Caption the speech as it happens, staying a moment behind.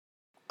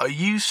Are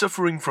you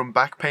suffering from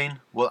back pain?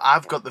 Well,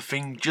 I've got the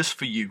thing just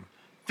for you.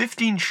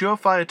 15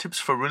 surefire tips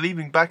for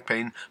relieving back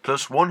pain,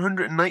 plus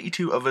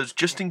 192 others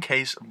just in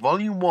case,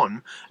 Volume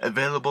 1,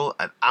 available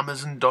at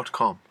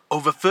Amazon.com.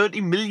 Over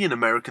 30 million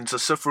Americans are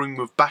suffering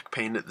with back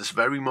pain at this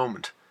very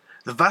moment.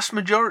 The vast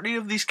majority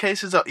of these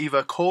cases are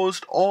either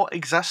caused or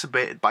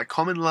exacerbated by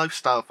common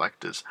lifestyle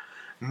factors.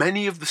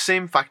 Many of the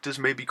same factors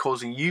may be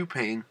causing you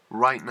pain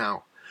right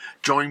now.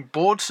 Join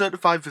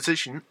board-certified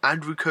physician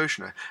Andrew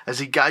Kirshner as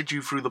he guides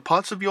you through the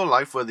parts of your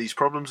life where these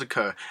problems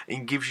occur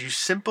and gives you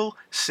simple,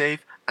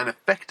 safe, and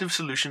effective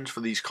solutions for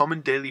these common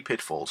daily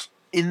pitfalls.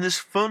 In this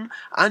fun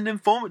and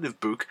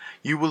informative book,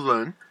 you will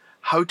learn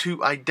how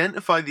to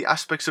identify the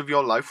aspects of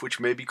your life which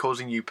may be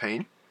causing you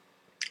pain,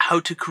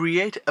 how to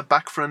create a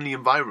back-friendly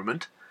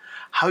environment,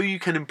 how you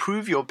can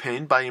improve your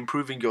pain by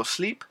improving your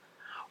sleep,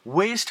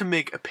 ways to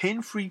make a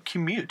pain-free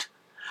commute,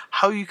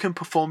 how you can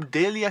perform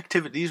daily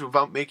activities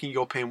without making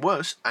your pain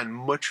worse, and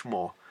much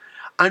more.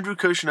 Andrew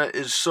Kirshner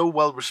is so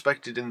well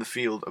respected in the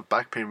field of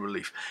back pain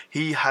relief.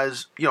 He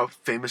has,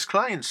 famous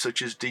clients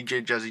such as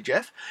DJ Jazzy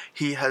Jeff.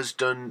 He has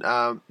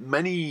done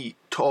many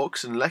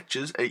talks and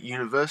lectures at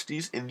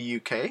universities in the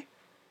UK.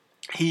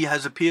 He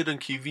has appeared on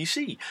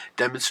QVC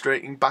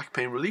demonstrating back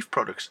pain relief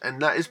products,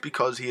 and that is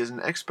because he is an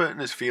expert in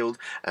his field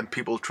and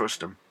people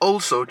trust him.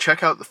 Also,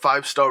 check out the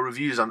 5-star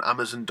reviews on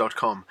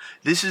Amazon.com.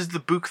 This is the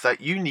book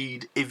that you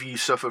need if you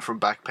suffer from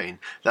back pain.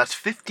 That's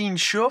 15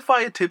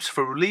 surefire tips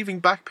for relieving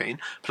back pain,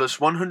 plus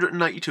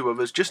 192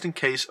 others just in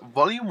case,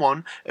 Volume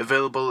 1,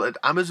 available at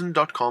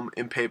Amazon.com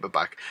in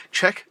paperback.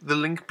 Check the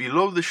link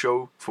below the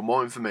show for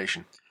more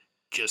information.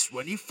 Just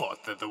when you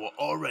thought that there were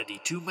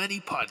already too many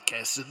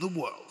podcasts in the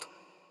world,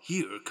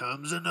 here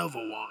comes another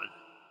one.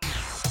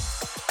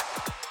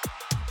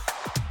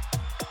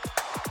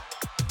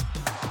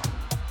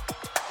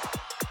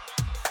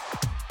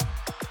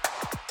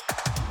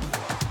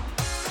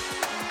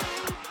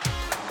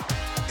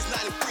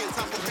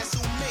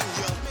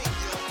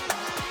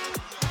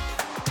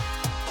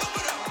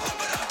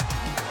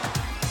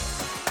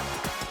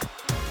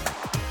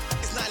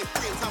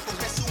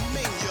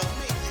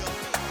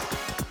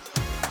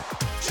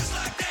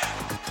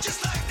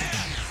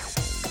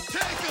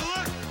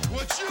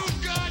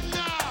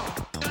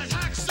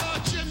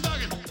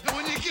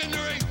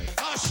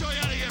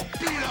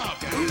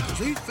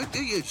 He think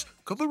he is.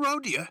 Come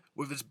around here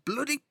with his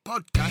bloody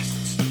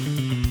podcasts.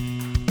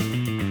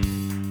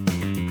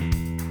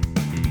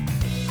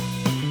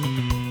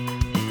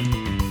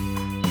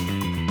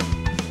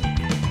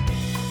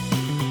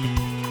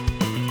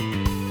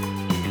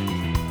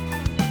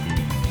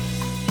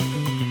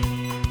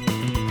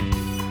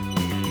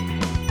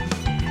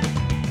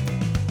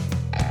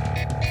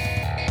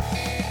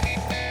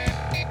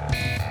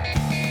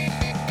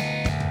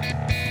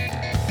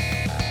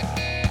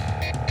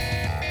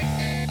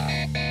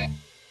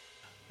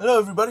 Hello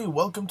everybody,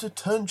 welcome to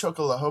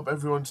Turnchuckle. I hope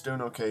everyone's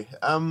doing okay.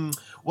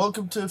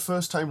 Welcome to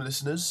first time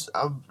listeners.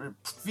 I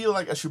feel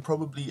like I should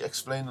probably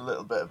explain a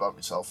little bit about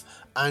myself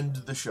and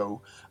the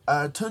show.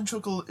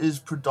 Turnchuckle is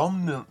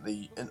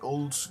predominantly an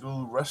old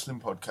school wrestling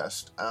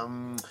podcast.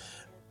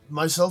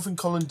 Myself and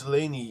Colin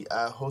Delaney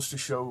host a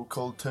show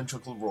called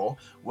Turnchuckle Raw,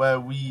 where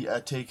we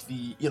take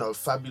the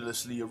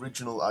fabulously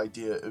original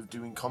idea of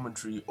doing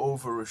commentary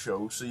over a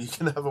show, so you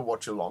can have a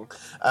watch along.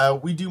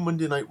 We do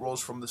Monday Night Raws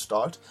from the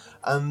start,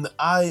 and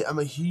I am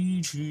a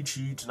huge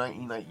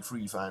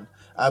 1993 fan.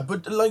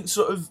 But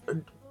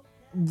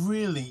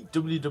really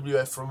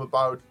WWF from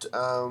about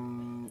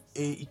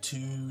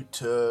 82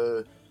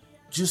 to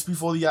just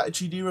before the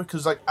Attitude Era,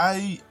 because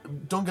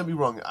don't get me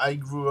wrong, I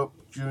grew up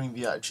during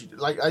the Attitude.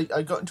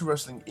 I got into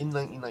wrestling in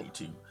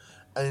 1992,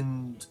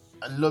 and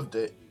I loved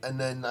it, and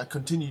then I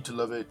continued to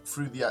love it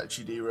through the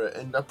Attitude Era,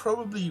 and I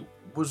probably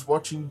was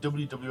watching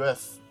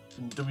WWF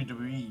and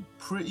WWE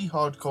pretty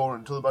hardcore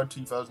until about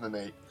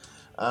 2008.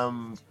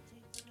 I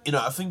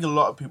think a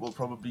lot of people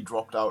probably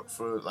dropped out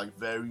for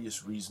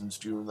various reasons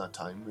during that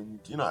time, and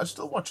I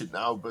still watch it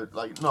now, but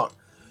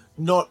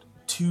not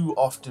too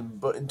often.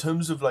 But in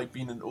terms of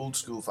being an old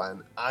school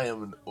fan, I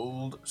am an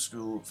old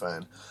school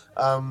fan.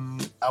 I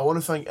want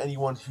to thank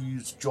anyone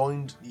who's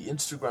joined the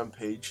Instagram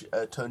page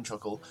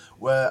Turnchuckle,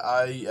 where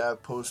I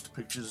post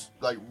pictures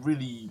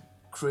really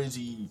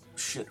crazy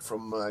shit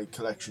from my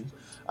collection.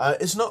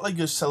 It's not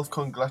a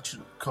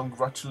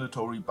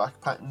self-congratulatory back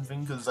patting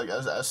thing, because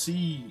I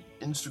see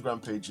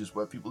Instagram pages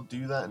where people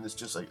do that, and it's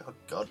just oh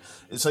god,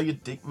 it's like a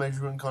dick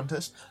measuring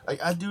contest.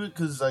 I do it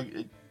because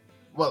I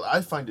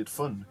find it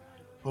fun.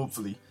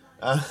 Hopefully,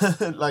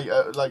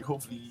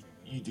 hopefully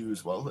you do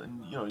as well,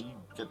 and you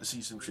get to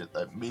see some shit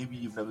that maybe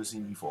you've never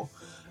seen before.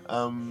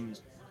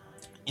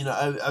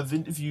 I've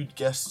interviewed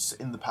guests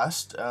in the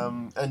past,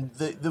 and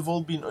they've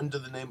all been under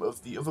the name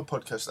of the other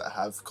podcast that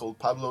I have called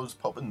Pablo's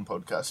Poppin'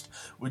 Podcast,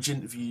 which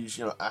interviews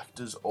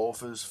actors,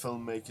 authors,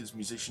 filmmakers,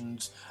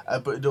 musicians.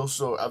 But it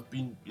also, I've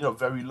been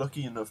very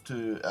lucky enough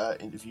to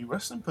interview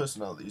wrestling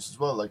personalities as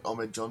well, like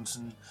Ahmed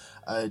Johnson,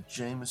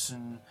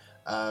 Jameson,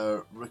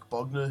 Rick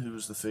Bogner, who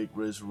was the fake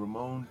Razor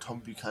Ramon,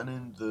 Tom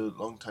Buchanan, the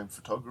longtime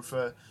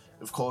photographer,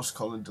 of course,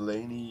 Colin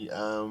Delaney,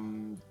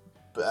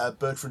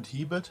 Bertrand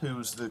Hebert, who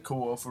was the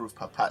co-author of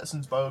Pat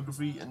Patterson's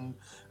biography,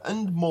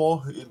 and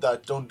more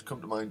that don't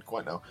come to mind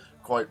quite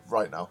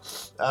right now.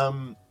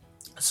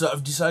 So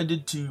I've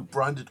decided to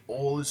brand it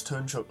all as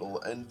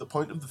Turnchuckle, and the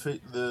point of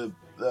the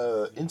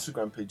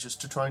Instagram page is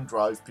to try and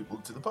drive people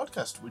to the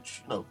podcast,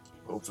 which,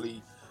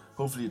 hopefully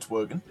it's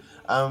working.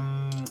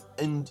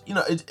 And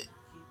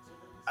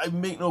I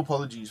make no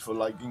apologies for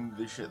liking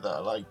the shit that I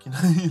like.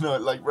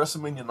 Like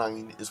WrestleMania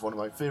 9 is one of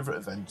my favourite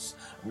events.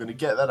 I'm going to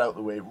get that out of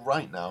the way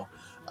right now.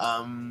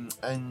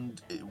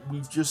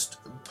 We've just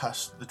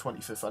passed the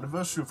 25th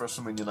anniversary of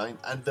WrestleMania 9,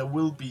 and there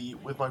will be,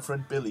 with my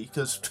friend Billy,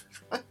 because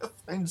trying to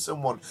find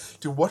someone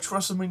to watch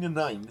WrestleMania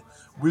 9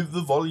 with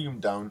the volume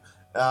down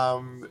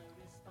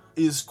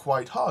is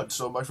quite hard.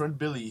 So my friend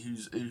Billy,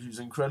 who's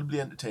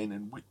incredibly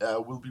entertaining,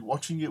 will be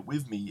watching it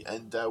with me,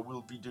 and we'll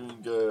be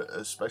doing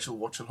a special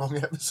watch-along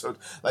episode.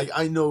 Like,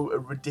 I know a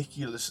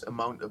ridiculous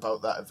amount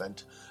about that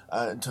event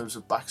in terms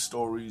of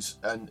backstories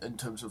and in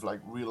terms of like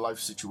real-life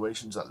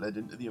situations that led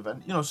into the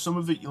event. Some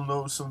of it you'll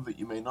know, some of it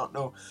you may not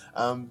know.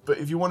 But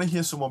if you want to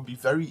hear someone be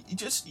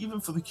just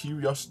even for the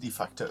curiosity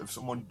factor of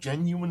someone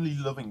genuinely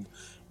loving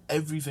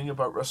everything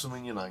about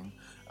WrestleMania 9,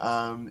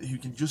 who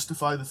can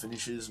justify the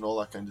finishes and all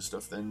that kind of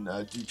stuff, then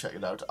do check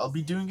it out. I'll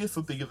be doing it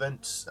for big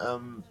events,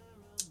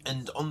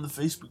 and on the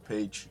Facebook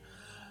page,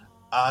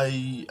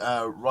 I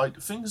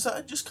write things that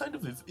are just kind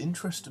of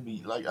interest to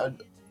me. Like,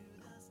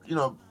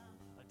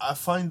 I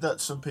find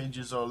that some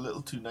pages are a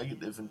little too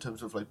negative in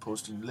terms of like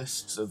posting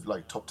lists of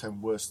like top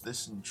 10 worst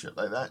this and shit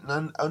like that, and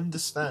I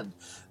understand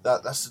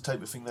that that's the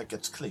type of thing that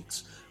gets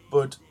clicks,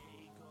 but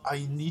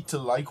I need to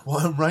like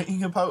what I'm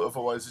writing about,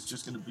 otherwise it's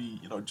just going to be,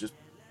 just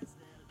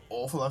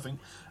awful, I think.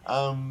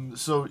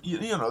 So,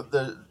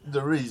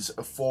 there is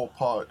a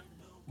 4-part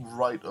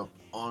write-up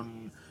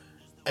on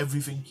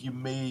everything you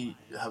may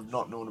have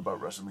not known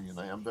about WrestleMania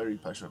 9. I'm very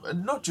passionate about it.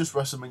 And not just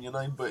WrestleMania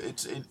 9, but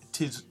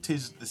tis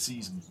the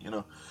season,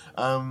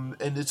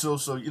 and it's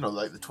also,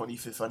 like the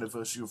 25th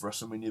anniversary of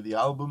WrestleMania, the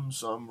album,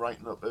 so I'm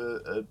writing up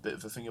a bit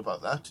of a thing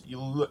about that.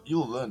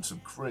 You'll learn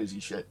some crazy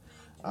shit.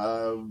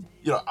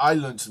 I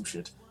learned some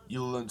shit.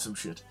 You'll learn some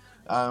shit.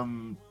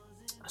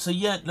 So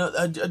yeah, no,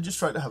 I just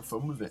try to have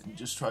fun with it and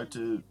just try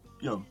to,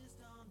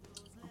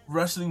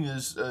 wrestling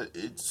is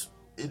it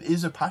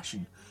is a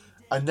passion.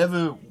 I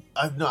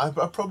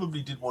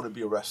probably did want to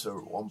be a wrestler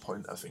at one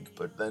point, I think,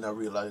 but then I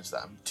realised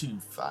that I'm too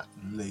fat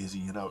and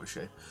lazy and out of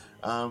shape,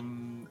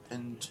 and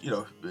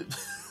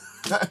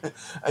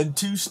and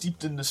too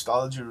steeped in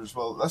nostalgia as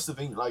well. That's the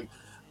thing. Like,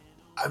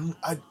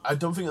 I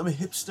don't think I'm a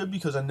hipster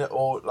because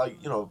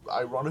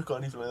ironic or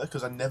anything like that,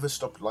 because I never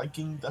stopped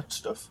liking that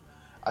stuff.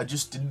 I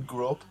just didn't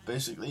grow up,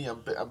 basically.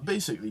 I'm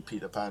basically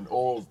Peter Pan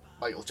or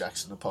Michael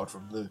Jackson, apart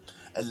from the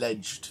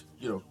alleged,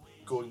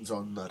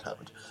 goings-on that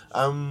happened.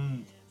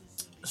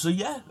 So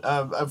yeah,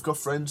 I've got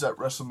friends at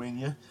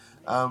WrestleMania.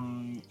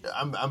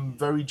 I'm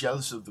very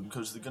jealous of them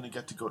because they're going to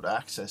get to go to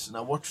Access, and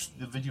I watched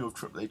the video of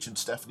Triple H and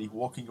Stephanie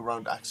walking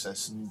around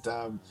Access, and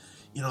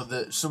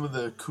some of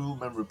the cool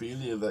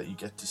memorabilia that you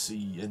get to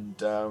see, and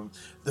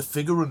the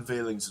figure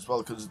unveilings as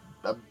well, because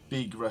I'm a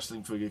big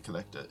wrestling figure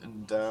collector,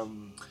 and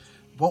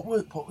what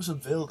was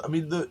unveiled? I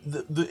mean,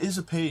 there is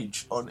a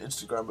page on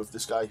Instagram of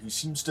this guy who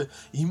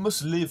he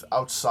must live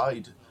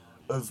outside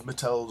of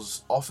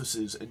Mattel's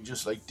offices and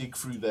just like dig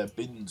through their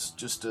bins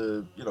just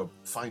to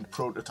find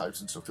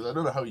prototypes and stuff, because I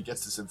don't know how he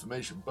gets this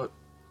information, but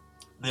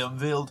they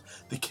unveiled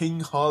the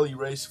King Harley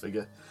Race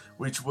figure,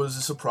 which was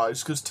a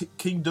surprise because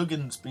King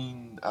Duggan's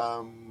been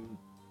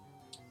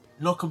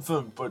not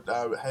confirmed but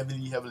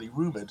heavily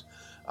rumoured,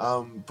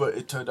 but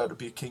it turned out to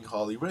be a King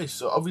Harley Race.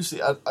 So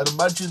obviously I'd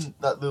imagine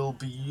that they'll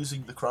be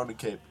using the crown and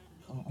cape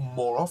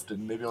more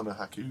often, maybe on a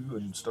Haku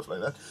and stuff like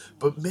that,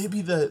 but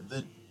maybe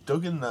the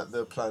Duggan that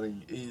they're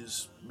planning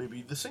is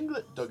maybe the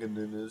singlet Duggan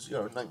in his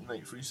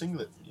 1993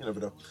 singlet. You never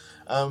know.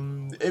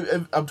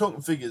 If I'm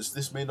talking figures,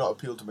 this may not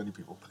appeal to many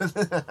people.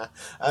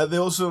 They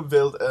also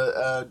unveiled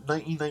a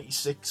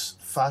 1996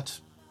 fat,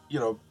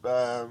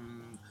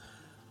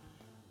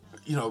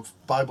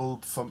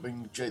 Bible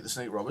thumping Jake the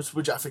Snake Roberts,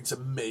 which I think is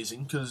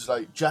amazing because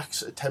like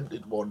Jax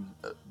attempted one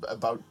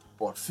about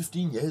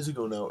 15 years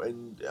ago now,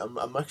 and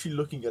I'm actually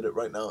looking at it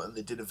right now, and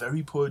they did a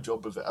very poor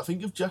job of it. I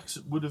think if Jax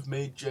would have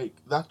made Jake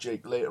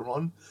later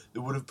on, they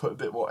would have put a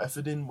bit more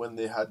effort in when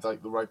they had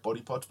like the right body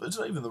parts, but it's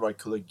not even the right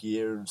color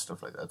gear and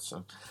stuff like that.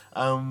 So,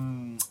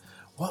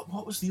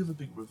 what was the other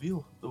big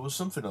reveal? There was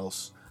something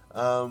else.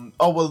 There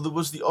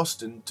was the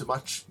Austin to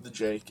match the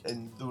Jake,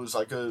 and there was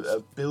like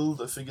a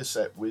figure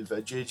set with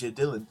JJ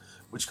Dillon,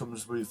 which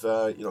comes with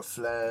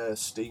Flair,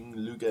 Sting,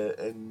 Luger,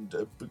 and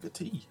Booker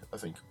T, I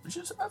think,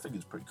 I think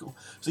is pretty cool.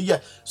 So yeah,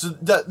 so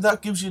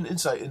that gives you an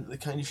insight into the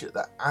kind of shit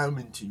that I'm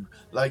into.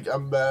 Like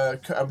I'm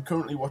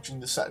currently watching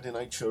the Saturday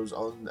night shows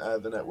on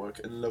the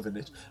network and loving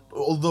it.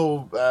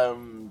 Although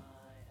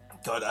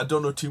God, I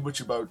don't know too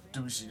much about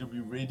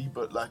WCW really,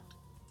 but like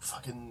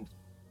fucking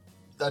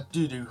that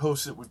dude who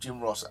hosts it with Jim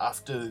Ross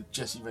after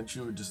Jesse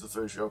Ventura does the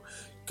first show,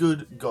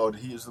 good God,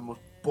 he is the most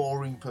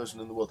boring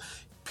person in the world.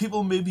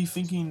 people may be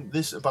thinking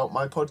this about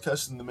my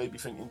podcast, and they may be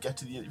thinking, get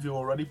to the interview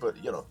already, but,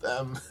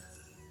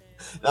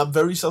 I'm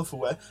very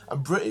self-aware.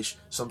 I'm British,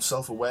 so I'm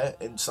self-aware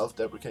and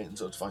self-deprecating,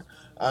 so it's fine.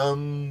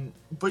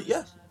 But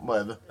yeah,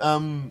 whatever.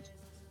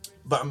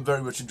 But I'm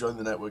very much enjoying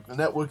the network. The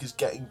network is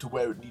getting to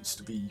where it needs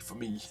to be for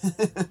me.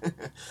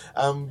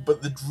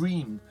 But the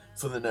dream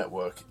for the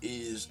network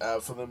is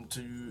for them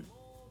to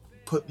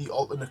put the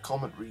alternate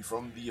commentary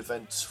from the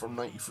events from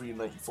 93 and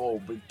 94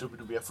 with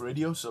WWF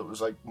Radio, so it was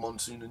like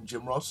Monsoon and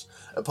Jim Ross,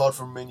 apart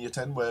from Mania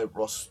 10 where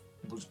Ross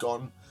was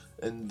gone,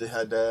 and they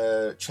had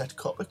Chet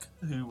Kopic,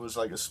 who was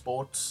like a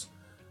sports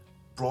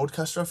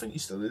broadcaster. I think he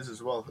still is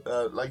as well.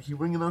 He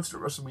ring announced at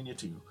WrestleMania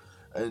 2,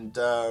 and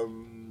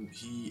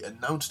he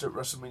announced at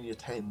WrestleMania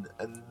 10,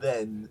 and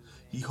then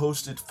he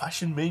hosted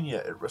Fashion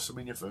Mania at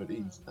WrestleMania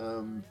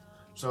 13.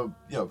 So,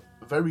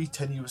 very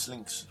tenuous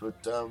links,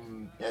 but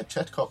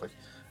Chet Kopic.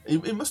 He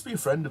must be a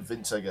friend of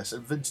Vince, I guess,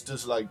 and Vince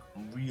does like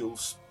real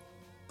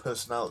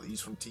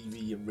personalities from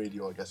TV and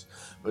radio, I guess.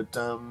 But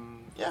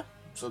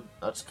so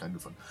that's kind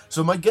of fun.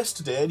 So my guest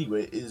today,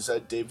 anyway, is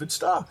David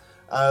Starr,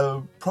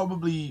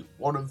 probably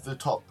one of the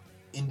top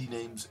indie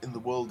names in the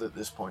world at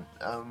this point.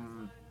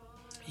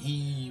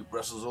 He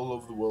wrestles all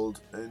over the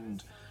world,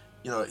 and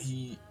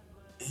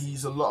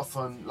he's a lot of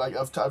fun. Like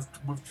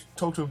we've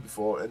talked to him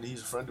before, and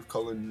he's a friend of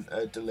Colin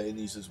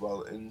Delaney's as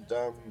well, and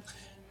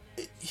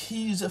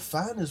he's a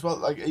fan as well.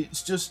 Like,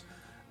 it's just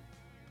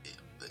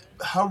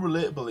how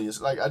relatable he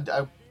is. Like,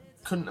 I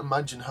couldn't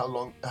imagine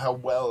how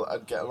well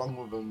I'd get along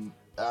with him,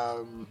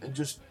 and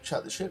just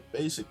chat the shit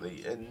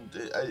basically. And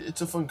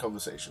it's a fun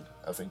conversation,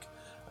 I think.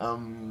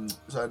 And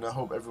I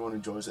hope everyone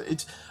enjoys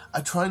it.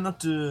 I try not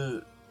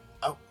to.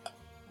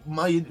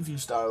 My interview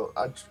style,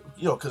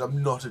 because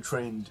I'm not a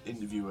trained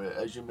interviewer,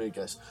 as you may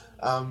guess.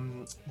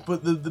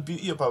 But the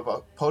beauty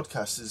about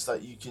podcasts is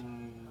that you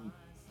can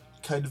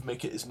kind of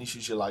make it as niche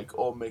as you like,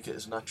 or make it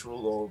as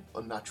natural or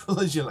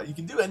unnatural as you like. You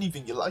can do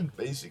anything you like,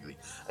 basically,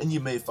 and you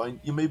may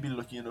be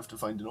lucky enough to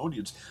find an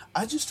audience.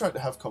 I just try to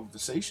have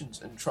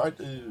conversations and try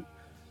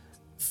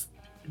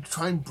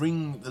and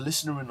bring the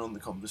listener in on the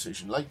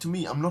conversation. Like, to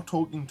me, I'm not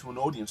talking to an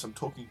audience, I'm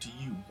talking to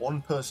you,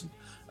 one person.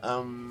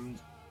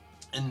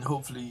 And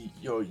hopefully,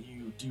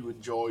 you do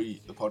enjoy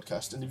the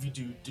podcast. And if you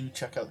do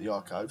check out the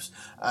archives.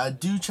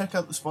 Do check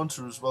out the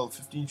sponsor as well,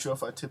 15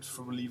 surefire tips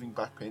for relieving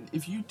back pain.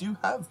 If you do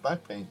have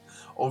back pain,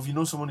 or if you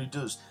know someone who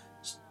does,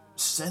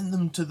 send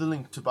them to the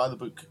link to buy the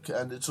book.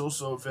 And it's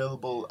also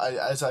available,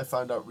 as I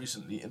found out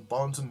recently, in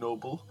Barnes &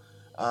 Noble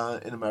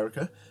in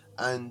America.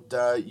 And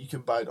you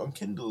can buy it on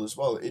Kindle as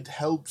well. It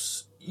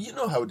helps. You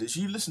know how it is.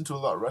 You listen to a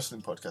lot of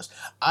wrestling podcasts.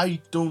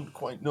 I don't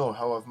quite know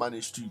how I've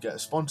managed to get a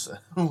sponsor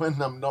when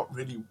I'm not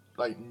really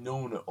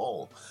known at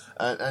all,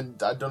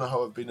 and I don't know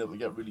how I've been able to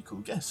get really cool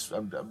guests.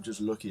 I'm just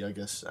lucky, I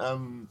guess.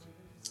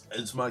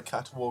 As my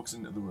cat walks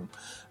into the room.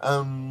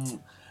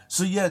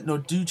 So yeah, no,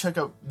 do check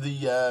out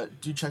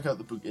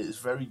the book. It is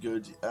very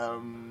good.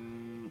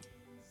 And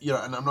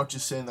I'm not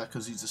just saying that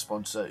because he's a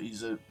sponsor.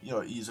 He's a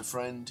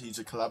friend. He's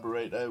a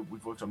collaborator.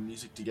 We've worked on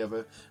music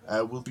together.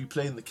 We'll be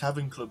playing the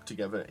Cavern Club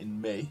together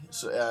in May.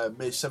 So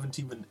May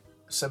 17th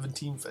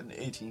and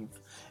 18th.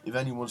 If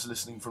anyone's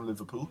listening from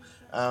Liverpool,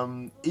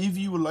 if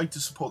you would like to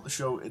support the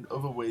show in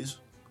other ways,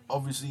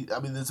 obviously,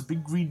 there's a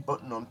big green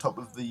button on top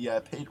of the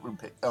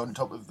Patreon on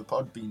top of the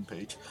Podbean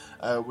page,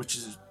 which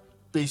is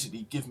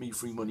basically give me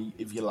free money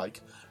if you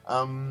like.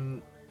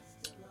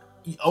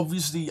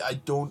 Obviously, I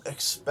don't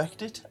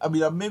expect it.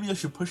 Maybe I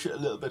should push it a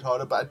little bit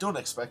harder, but I don't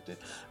expect it.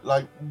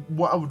 Like,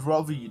 what I would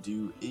rather you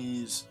do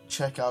is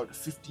check out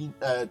 15...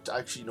 do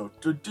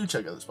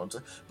check out the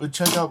sponsor, but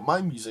check out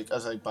my music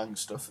as I bang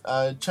stuff.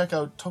 Check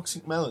out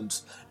Toxic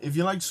Melons. If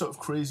you like sort of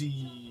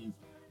crazy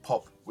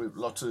pop with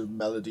lots of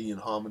melody and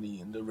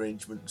harmony and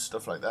arrangement and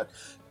stuff like that,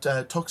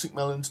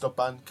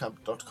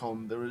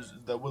 toxicmelons.bandcamp.com.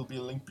 There will be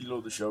a link below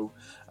the show.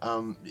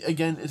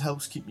 Again, it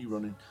helps keep me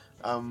running.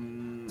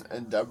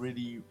 And I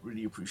really,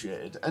 really appreciate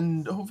it.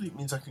 And hopefully it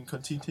means I can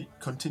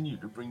continue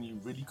to bring you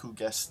really cool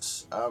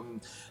guests.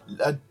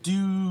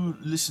 Do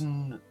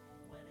listen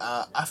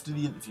after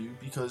the interview,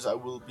 because I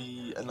will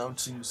be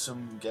announcing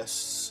some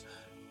guests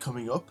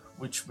coming up,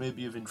 which may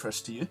be of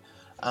interest to you.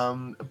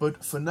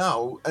 But for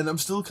now, and I'm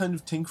still kind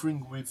of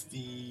tinkering with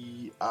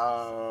the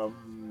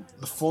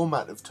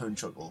format of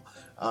Turnchuckle,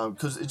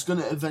 because it's going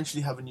to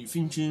eventually have a new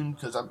theme tune,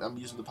 because I'm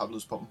using the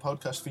Pablo's Pop and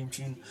Podcast theme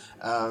tune.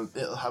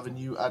 It'll have a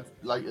new a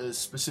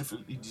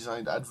specifically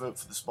designed advert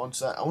for the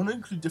sponsor. I want to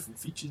include different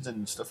features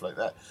and stuff like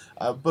that.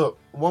 But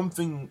one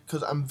thing,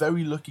 because I'm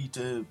very lucky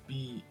to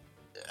be,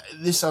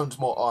 this sounds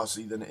more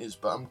arsey than it is,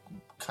 but I'm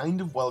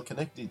kind of well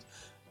connected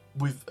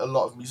with a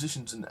lot of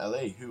musicians in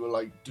LA who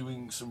are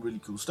doing some really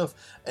cool stuff,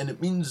 and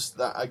it means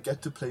that I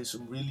get to play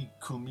some really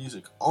cool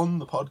music on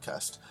the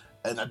podcast,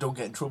 and I don't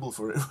get in trouble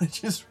for it,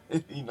 which is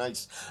really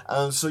nice.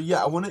 So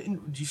yeah, I want to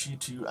introduce you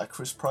to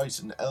Chris Price,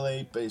 an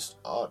LA-based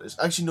artist.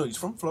 Actually, no, he's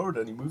from Florida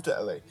and he moved to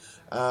LA,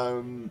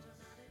 and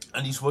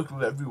he's worked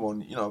with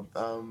everyone,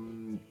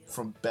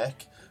 from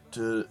Beck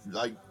to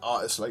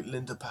artists like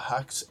Linda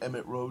Pahax,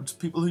 Emmett Rhodes,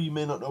 people who you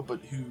may not know, but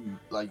who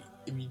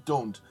if you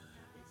don't,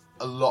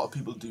 a lot of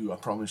people do, I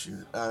promise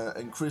you.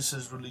 And Chris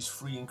has released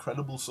 3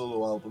 incredible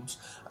solo albums.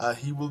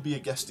 He will be a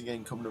guest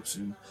again coming up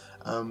soon.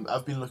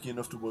 I've been lucky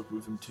enough to work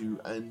with him too.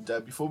 And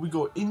before we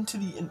go into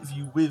the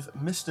interview with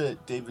Mr.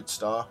 David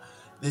Starr,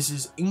 this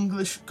is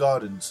English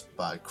Gardens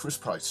by Chris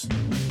Price.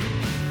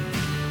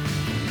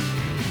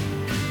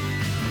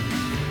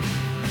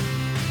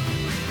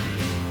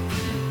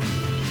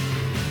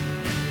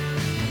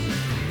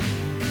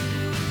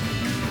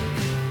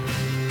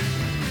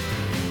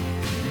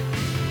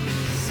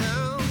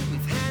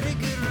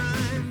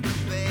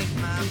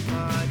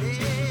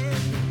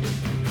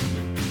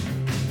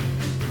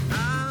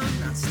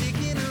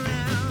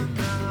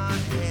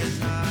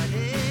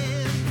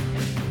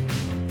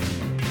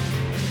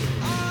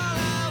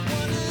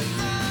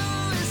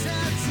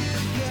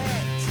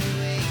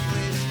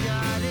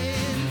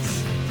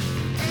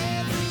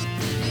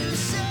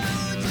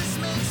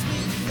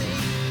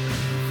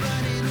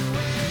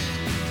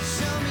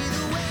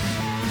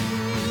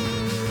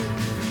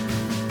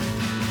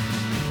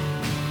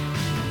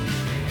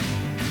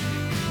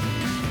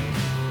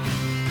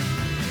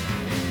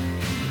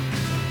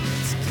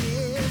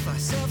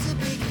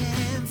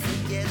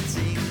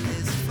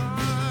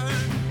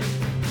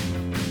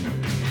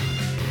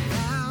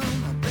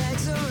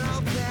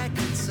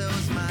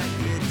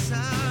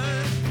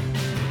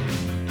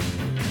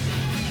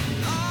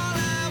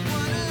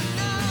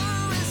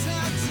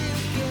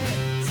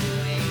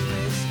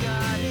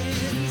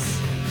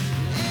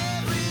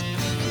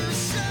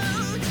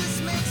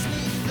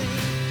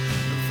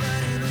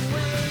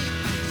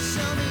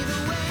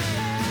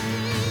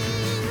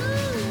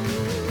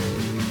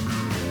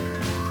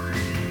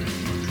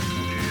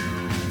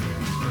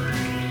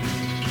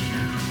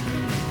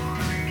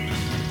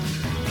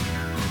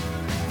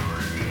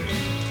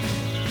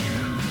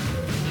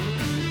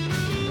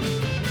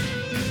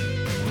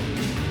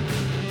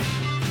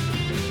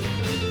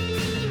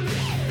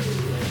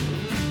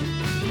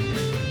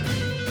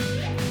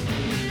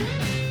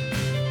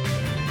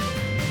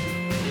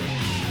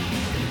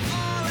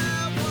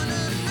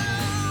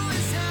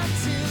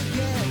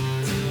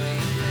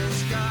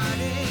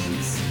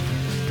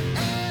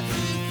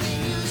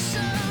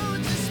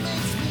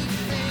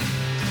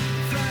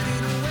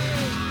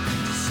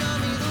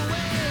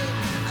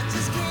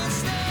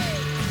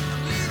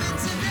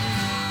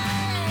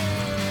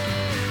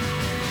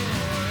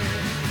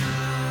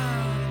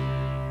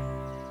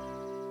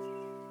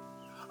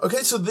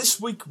 Okay, so this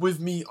week with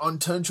me on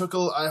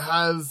Turnchuckle, I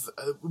have,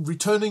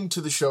 returning to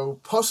the show,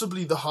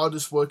 possibly the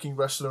hardest working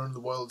wrestler in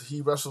the world.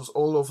 He wrestles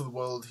all over the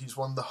world. He's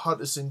one of the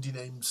hottest indie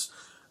names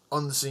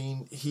on the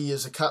scene. He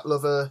is a cat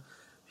lover.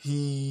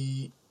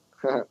 He...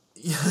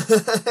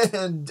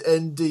 and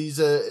he's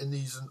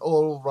an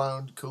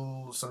all-round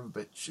cool son of a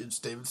bitch. It's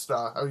David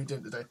Starr. How are you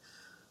doing today?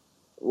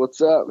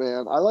 What's up,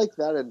 man? I like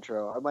that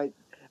intro. I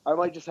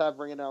might just have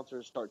ring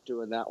announcers start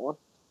doing that one.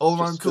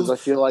 All-round cool? Because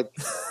I feel like...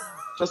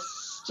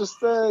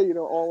 Just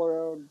all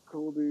around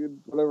cool dude,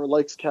 whatever,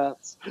 likes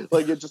cats.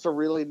 Like, it's just a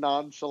really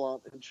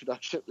nonchalant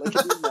introduction. Like,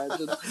 can you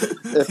imagine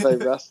if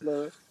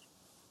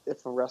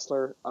a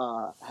wrestler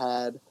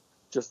had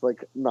just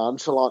like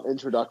nonchalant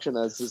introduction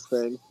as his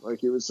thing?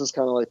 Like, it was just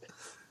kind of like,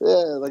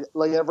 yeah,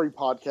 like every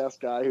podcast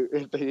guy who,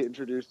 if they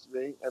introduce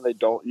me and they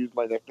don't use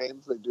my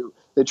nicknames,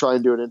 they try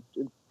and do an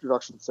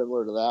introduction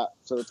similar to that.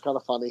 So it's kind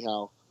of funny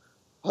how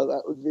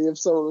that would be if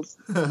someone was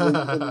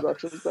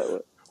introductions that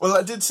way. Well,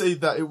 I did say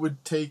that it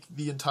would take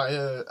the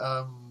entire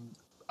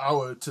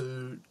hour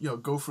to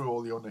go through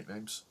all your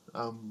nicknames.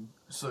 I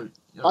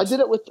did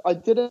it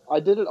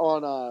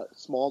on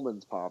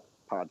Smallman's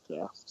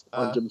podcast,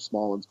 on Jim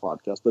Smallman's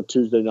podcast, the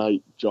Tuesday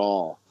Night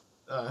Jaw.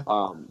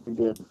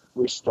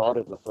 We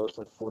started the first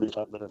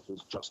 45 minutes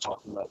was just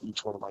talking about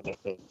each one of my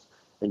nicknames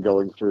and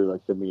going through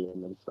like the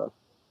meaning and stuff.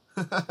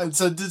 And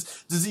so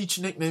does each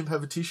nickname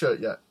have a T-shirt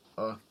yet?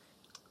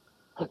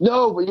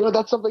 No, but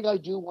that's something I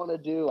do want to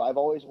do. I've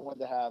always wanted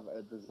to have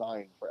a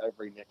design for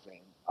every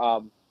nickname.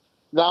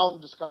 Now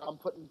I'm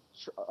putting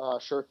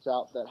shirts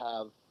out that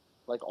have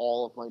like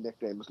all of my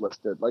nicknames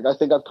listed. Like, I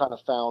think I've kind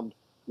of found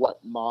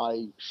what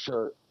my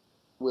shirt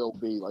will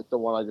be, like the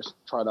one I just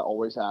try to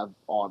always have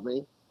on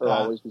me or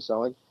always be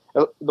sewing.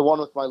 The one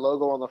with my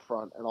logo on the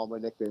front and all my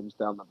nicknames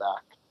down the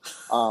back.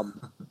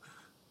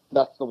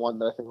 That's the one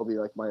that I think will be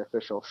like my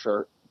official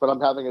shirt. But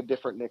I'm having a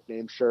different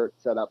nickname shirt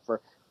set up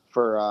for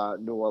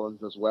New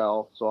Orleans as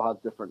well, so I'll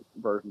have different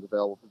versions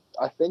available.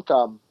 I think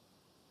the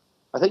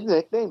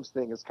nicknames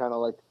thing is kind of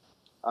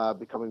like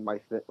becoming my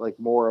like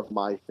more of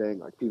my thing.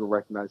 Like, people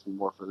recognize me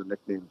more for the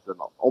nicknames than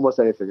almost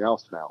anything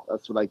else now.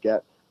 That's what I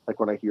get like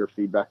when I hear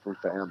feedback from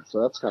fans.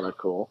 So that's kind of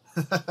cool.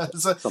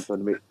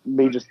 Something to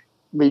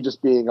me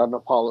just being an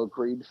Apollo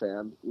Creed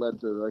fan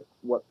led to like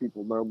what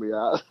people know me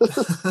as.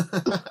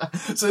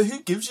 So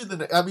who gives you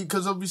the? I mean,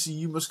 because obviously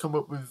you must come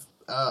up with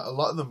a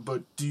lot of them,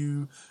 but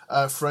do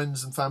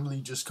friends and family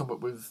just come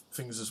up with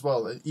things as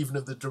well, even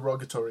if they're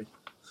derogatory?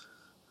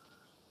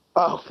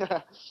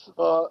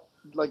 Oh,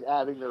 like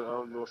adding their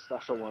own little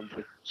special ones.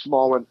 Like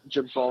Smallman,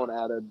 Jim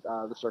Smallman added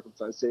the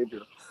circumcised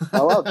savior.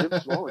 Oh wow, Jim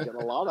Smallman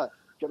getting a lot of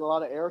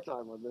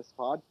airtime on this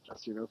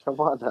podcast. Come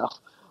on now.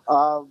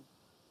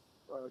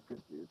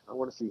 Good dude. I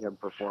want to see him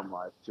perform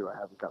live too. I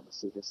haven't gotten to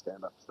see his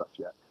stand-up stuff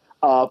yet.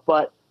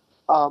 But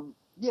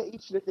yeah,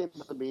 each nickname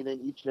has a meaning.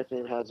 Each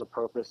nickname has a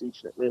purpose.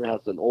 Each nickname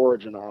has an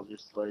origin,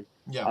 obviously.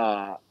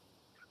 Yeah.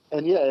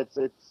 And yeah,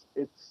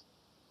 it's.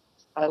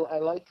 I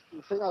like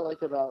the thing I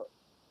like about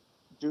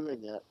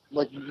doing it.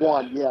 Like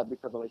one, yeah,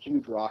 because I'm a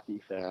huge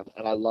Rocky fan,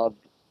 and I loved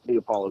the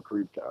Apollo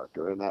Creed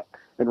character, and that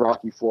in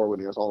Rocky 4 when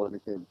he has all the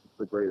nicknames, it's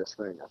the greatest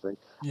thing I think.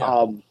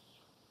 Yeah.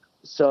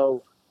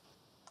 So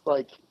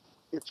like,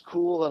 it's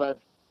cool that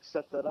I've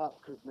set that up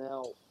because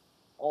now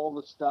all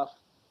the stuff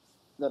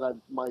that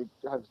my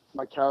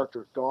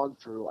character's gone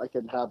through, I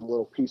can have a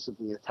little piece of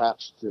me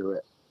attached to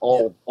it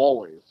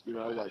always.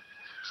 Like,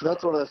 so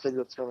that's one of the things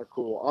that's kind of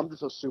cool. I'm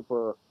just a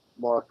super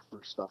mark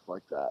for stuff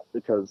like that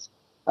because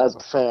as a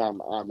fan,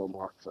 I'm a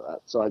mark for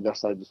that. So I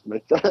guess I just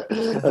make that.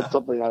 That's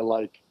something I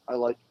like. I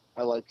like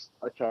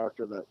a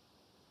character that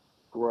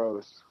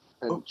grows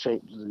and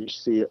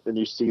changes, and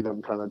you see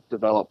them kind of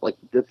develop like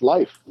it's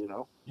life.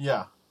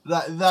 Yeah.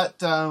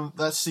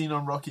 That scene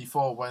on Rocky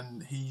 4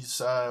 when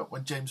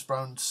when James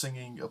Brown's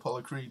singing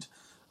Apollo Creed,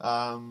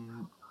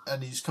 and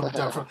he's coming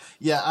down from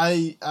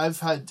I've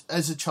had,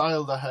 as a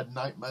child, I had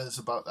nightmares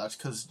about that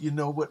because you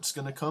know what's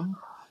gonna come,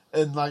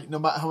 and like no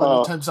matter how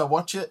many times I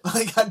watch it,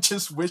 like I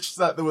just wish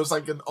that there was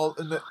like an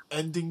alternate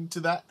ending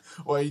to that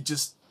where he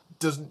just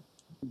doesn't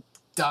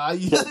die.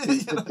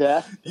 Beat to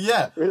death.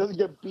 Yeah. He doesn't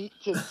get beat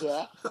to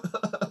death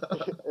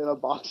in a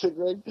boxing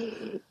ring,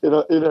 in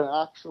an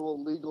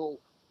actual legal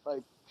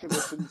like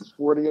commissioned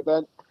sporting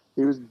event.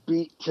 He was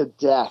beat to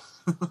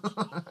death.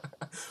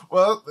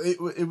 Well,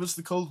 it was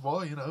the Cold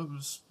War, It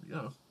was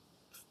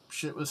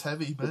shit was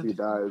heavy, man.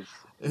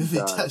 If he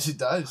dies, he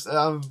dies.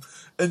 And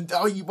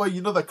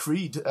that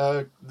Creed,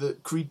 the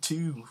Creed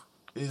 2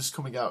 is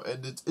coming out,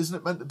 and isn't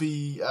it meant to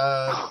be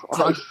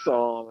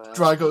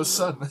Drago's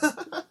son?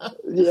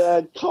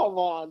 Yeah, come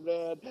on,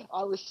 man.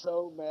 I was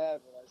so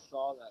mad when I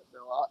saw that.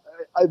 No,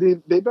 I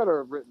mean, they better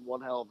have written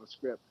one hell of a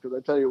script because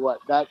I tell you what,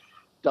 that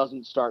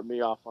doesn't start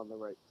me off on the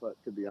right foot,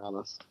 to be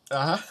honest.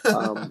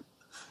 Uh-huh.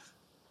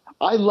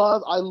 I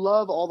love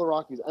all the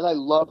Rockies, and I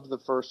loved the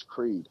first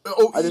Creed.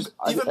 Oh,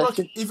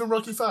 even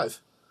Rocky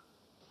 5.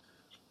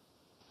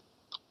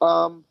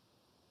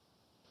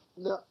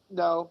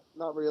 No,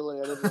 not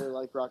really. I didn't really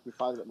like Rocky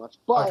 5 that much,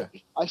 but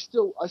okay. I was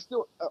still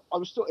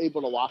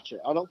able to watch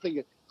it. I don't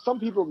think some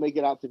people make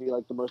it out to be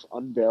like the most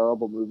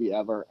unbearable movie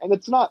ever, and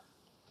it's not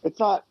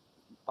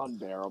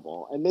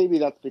unbearable. And maybe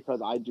that's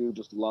because I do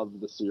just love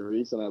the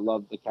series and I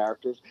love the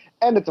characters,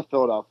 and it's a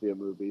Philadelphia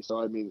movie,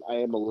 so I mean, I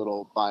am a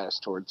little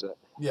biased towards it.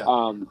 Yeah.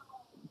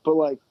 But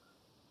like,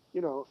 I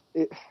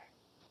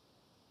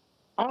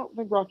don't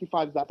think Rocky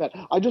 5 is that bad.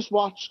 I just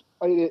watched.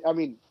 I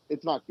mean,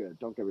 it's not good.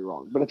 Don't get me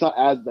wrong, but it's not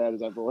as bad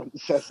as everyone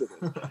says it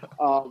is.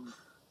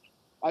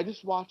 I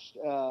just watched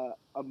a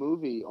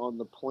movie on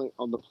the plane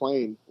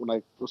when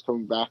I was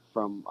coming back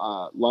from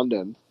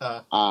London.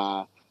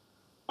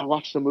 I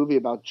watched a movie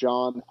about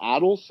John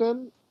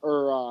Adelson,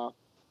 or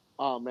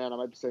oh man, I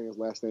might be saying his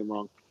last name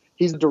wrong.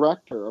 He's the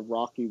director of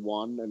Rocky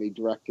 1, and he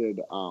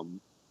directed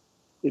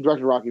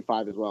Rocky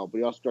 5 as well, but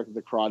he also directed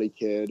The Karate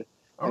Kid.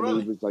 Oh, and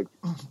really? He was like,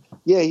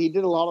 yeah, he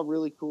did a lot of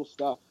really cool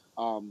stuff.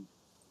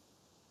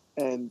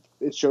 And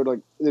it showed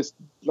like this,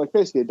 like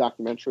basically a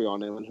documentary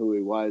on him and who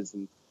he was.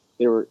 And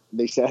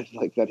they said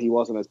like that he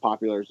wasn't as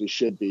popular as he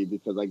should be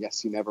because I guess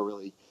he never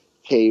really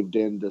caved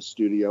into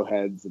studio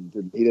heads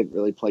and he didn't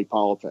really play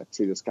politics.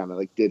 He just kind of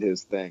like did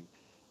his thing.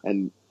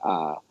 And,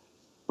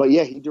 but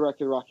yeah, he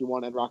directed Rocky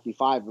 1 and Rocky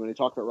 5. And when he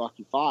talked about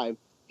Rocky 5,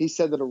 he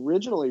said that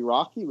originally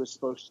Rocky was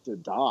supposed to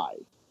die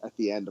at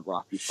the end of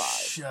Rocky 5.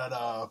 Shut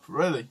up.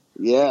 Really?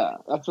 Yeah,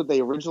 that's what they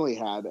originally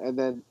had. And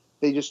then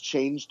they just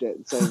changed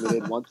it, saying they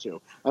didn't want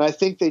to. And I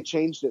think they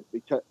changed it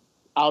because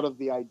out of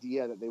the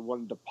idea that they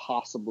wanted to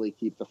possibly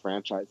keep the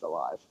franchise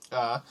alive.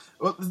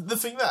 Well, the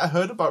thing that I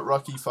heard about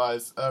Rocky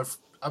 5,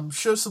 I'm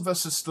sure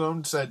Sylvester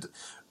Stallone said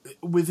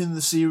within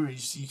the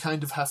series you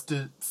kind of have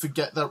to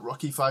forget that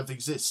Rocky 5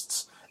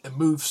 exists and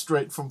move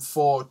straight from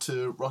 4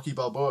 to Rocky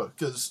Balboa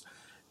because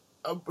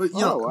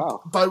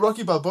wow. by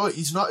Rocky Balboa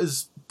he's not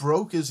as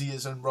broke as he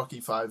is in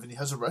Rocky 5, and he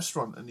has a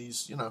restaurant, and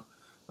he's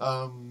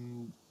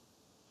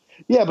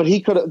yeah, but he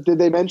could. Did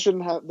they mention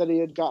that he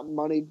had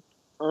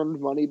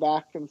earned money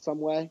back in some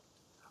way?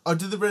 Oh,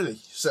 did they really?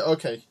 So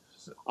okay.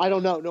 I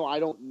don't know. No, I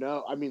don't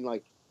know. I mean,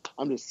 like,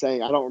 I'm just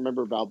saying, I don't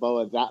remember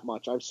Balboa that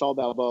much. I saw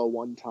Balboa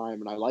one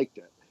time and I liked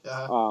it.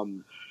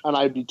 And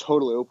I'd be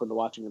totally open to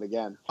watching it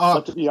again.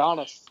 But to be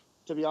honest,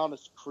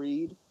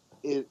 Creed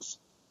is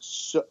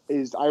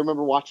I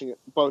remember watching it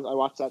both. I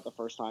watched that the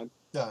first time,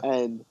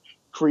 and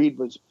Creed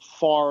was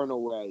far and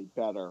away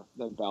better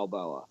than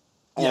Balboa.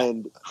 Yeah.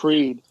 And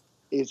Creed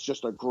is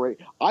just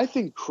I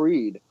think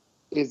Creed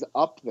is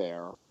up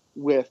there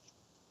with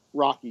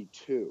Rocky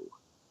 2.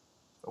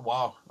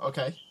 Wow.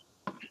 Okay.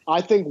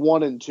 I think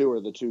 1 and 2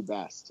 are the two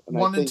best. And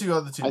One and two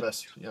are the two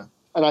best. Yeah.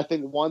 And I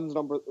think one's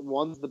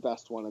the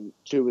best one, and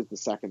 2 is the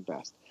second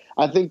best.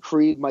 I think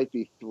Creed might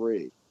be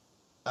 3.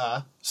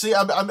 See,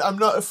 I'm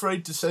not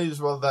afraid to say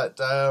as well that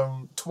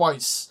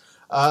twice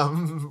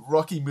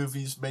Rocky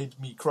movies made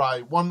me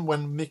cry. One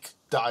when Mick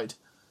died.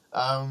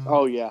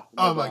 Oh yeah.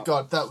 Oh my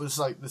god, that was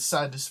like the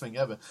saddest thing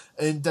ever.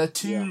 And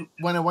two,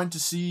 when I went to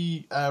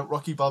see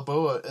Rocky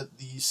Balboa at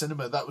the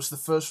cinema, that was the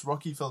first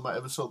Rocky film I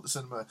ever saw at the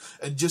cinema.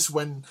 And just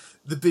when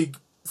the big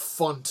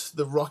font,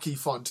 the Rocky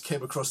font,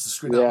 came across the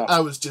screen, I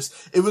was just,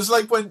 it was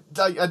like when,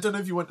 like, I don't know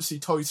if you went to see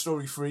Toy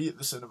Story 3 at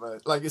the cinema,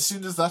 like as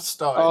soon as that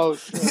started, oh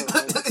sure,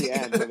 at the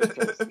end, when it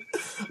goes,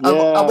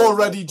 I'm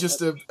already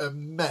just a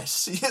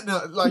mess, you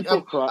know, like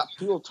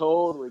people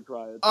totally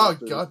cry. Oh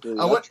god,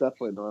 that's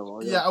definitely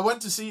normal. Yeah, I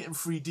went to see it in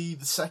 3D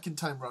the second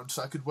time round,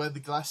 so I could wear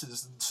the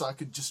glasses and so I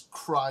could just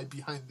cry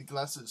behind the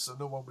glasses, so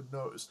no one would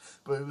notice.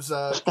 But it was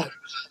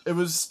it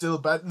was still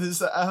bad. And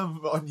there's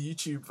on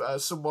YouTube,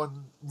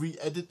 someone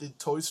re-edited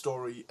Toy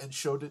Story and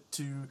showed it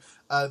to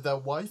their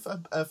wife,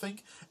 I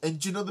think. And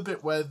do you know the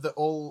bit where they're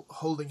all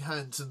holding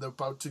hands and they're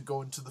about to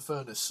go into the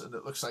furnace, and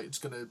it looks like it's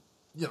gonna,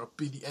 you know,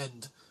 be the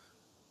end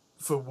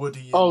for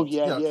Woody? And,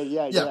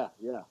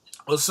 yeah.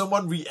 Well,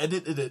 someone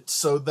re-edited it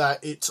so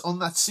that it's on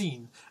that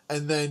scene,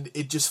 and then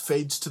it just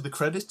fades to the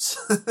credits.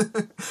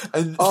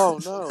 And oh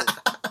no!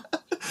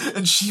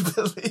 And she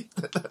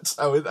believed that that's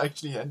how it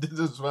actually ended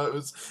as well.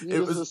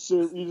 You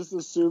just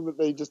assume that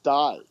they just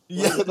die.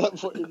 Yeah. Like, at that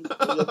point,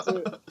 that's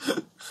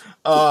it.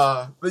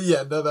 But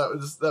yeah, no,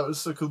 that was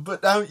so cool.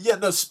 But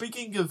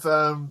speaking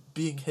of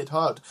being hit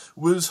hard,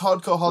 was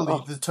Hardcore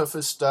Holly the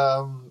toughest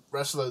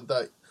wrestler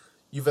that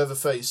you've ever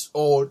faced,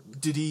 or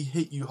did he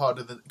hit you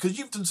harder than? Because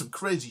you've done some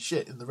crazy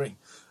shit in the ring,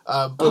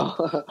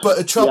 but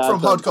a chop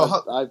from Hardcore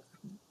Holly.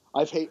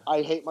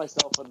 I hate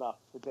myself enough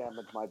to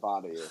damage my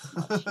body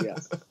as much.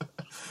 Yes,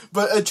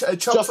 but a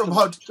chop from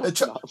a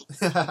chop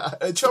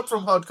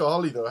from Hardcore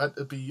Holly though had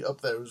to be up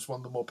there as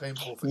one of the more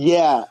painful things.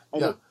 Yeah,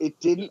 and it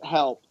didn't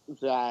help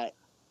that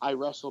I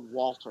wrestled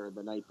Walter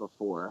the night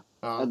before,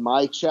 and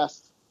my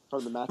chest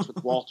from the match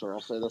with Walter,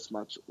 I'll say this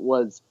much,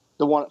 was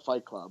the one at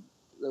Fight Club.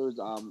 It was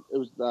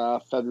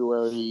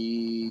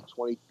February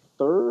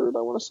 23rd,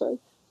 I want to say.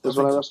 Was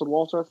when I wrestled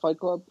Walter at Fight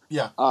Club.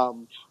 Yeah.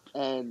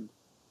 And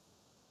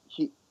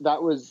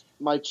that was,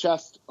 my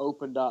chest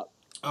opened up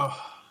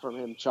from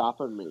him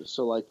chopping me.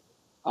 So like,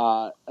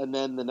 and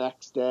then the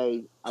next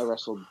day I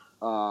wrestled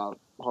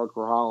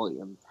Hardcore Holly,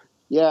 and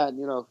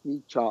you know,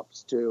 he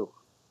chops too.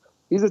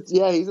 He's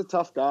a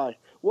tough guy.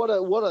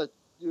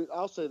 Dude,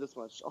 I'll say this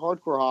much: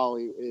 Hardcore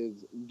Holly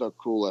is the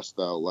coolest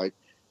though. Like,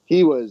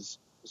 he was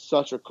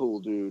such a cool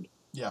dude.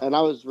 Yeah. And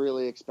I was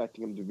really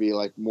expecting him to be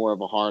like more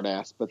of a hard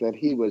ass, but then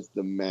he was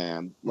the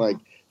man. Like,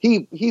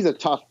 he's a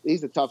tough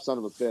son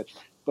of a bitch,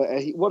 but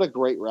what a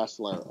great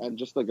wrestler, and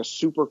just like a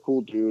super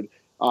cool dude.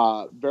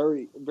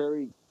 Very,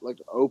 very like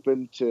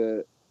open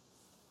to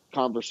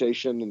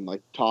conversation and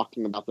like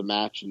talking about the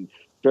match, and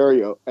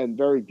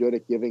very good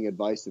at giving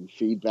advice and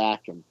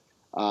feedback, and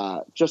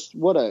just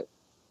what a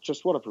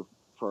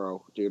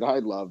pro, dude. I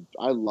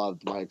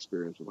loved my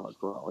experience with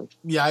Hardcore Holly.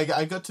 Yeah,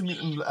 I got to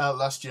meet him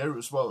last year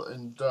as well,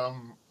 and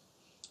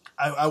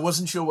I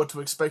wasn't sure what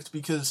to expect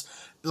because,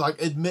 like,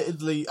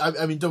 admittedly,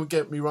 I mean, don't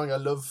get me wrong, I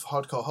love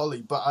Hardcore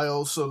Holly, but I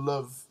also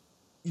love,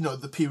 you know,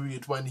 the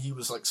period when he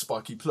was like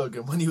Sparky Plug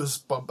and when he was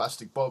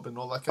Bombastic Bob and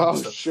all that kind of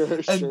stuff. Sure,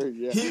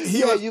 yeah.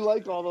 You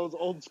like all those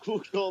old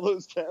school, all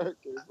those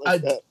characters.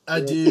 Like I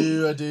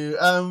do.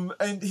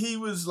 And he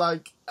was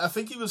like, I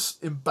think he was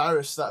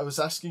embarrassed that I was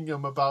asking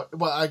him about.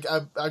 Well,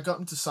 I got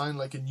him to sign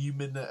like a New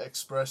Midnight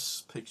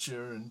Express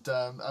picture, and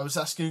I was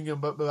asking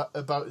him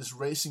about his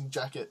racing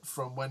jacket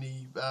from when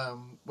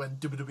when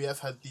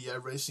WWF had the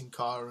racing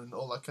car and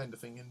all that kind of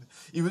thing, and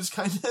he was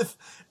kind of,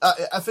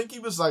 I think he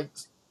was like,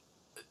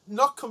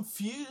 not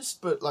confused,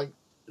 but like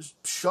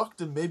shocked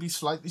and maybe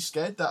slightly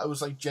scared that I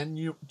was like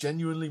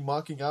genuinely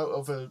marking out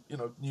of a, you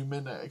know, New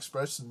Midnight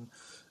Express and,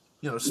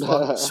 you know,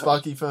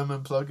 Sparky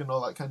Furman Plug and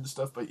all that kind of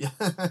stuff. But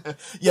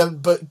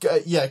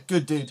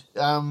good dude.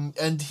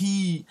 And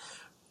he,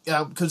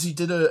 because he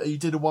did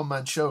a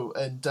one-man show,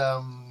 and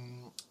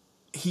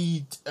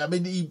he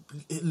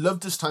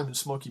loved his time in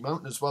Smoky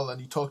Mountain as well, and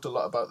he talked a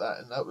lot about that,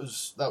 and that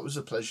was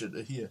a pleasure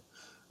to hear.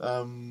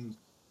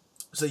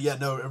 So yeah,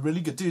 no, a really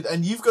good dude.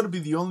 And you've got to be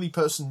the only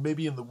person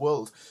maybe in the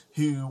world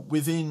who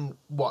within,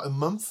 a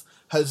month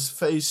has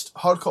faced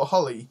Hardcore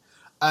Holly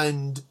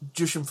and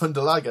Jushin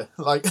Thunder Liger.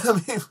 Like, I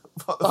mean,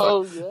 what the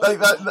fuck? Yeah. Like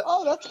that,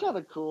 oh, that's kind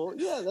of cool.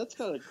 Yeah, that's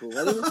kind of cool.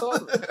 I didn't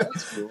thought of that.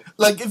 That's cool.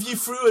 Like, if you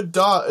threw a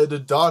dart at a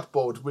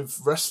dartboard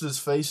with wrestlers'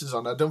 faces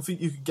on, I don't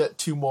think you could get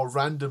two more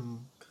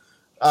random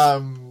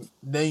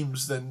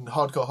names than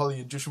Hardcore Holly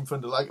and Jushin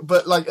Thunder Liger.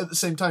 But, like, at the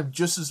same time,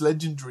 just as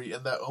legendary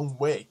in their own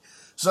way.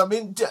 So, I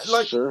mean,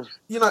 like, sure.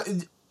 You know,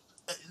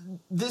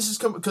 this is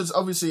because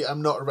obviously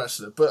I'm not a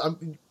wrestler, but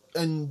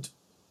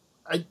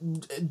I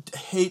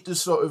hate to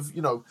sort of,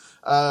 you know,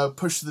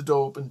 push the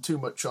door open too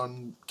much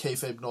on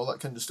kayfabe and all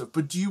that kind of stuff.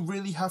 But do you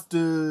really have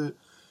to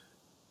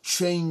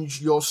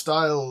change your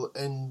style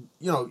and,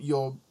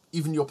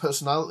 your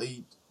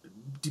personality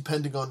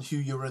depending on who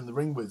you're in the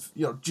ring with.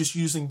 Just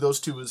using those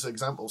two as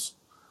examples.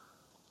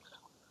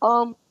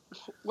 Well,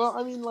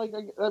 I mean, like,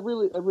 it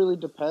really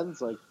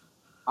depends. Like,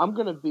 I'm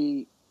gonna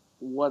be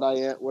what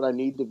I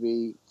need to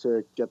be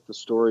to get the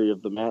story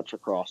of the match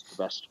across the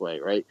best way,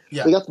 right?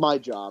 Yeah. Like, that's my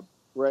job,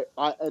 right?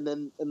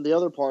 And the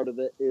other part of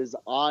it is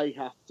I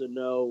have to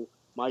know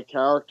my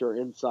character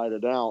inside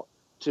and out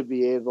to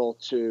be able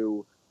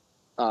to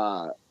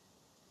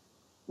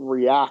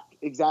react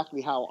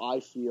exactly how I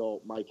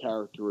feel my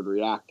character would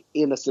react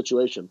in a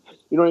situation.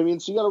 You know what I mean?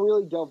 So you got to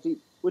really delve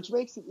deep, which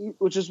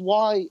is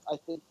why I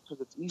think,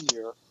 because it's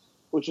easier,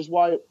 which is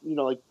why,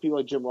 like people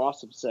like Jim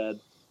Ross have said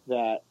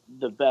that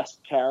the best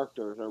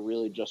characters are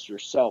really just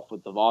yourself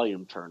with the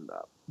volume turned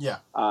up. Yeah.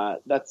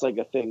 That's like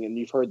a thing, and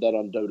you've heard that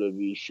on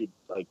WWE shoot,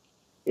 like,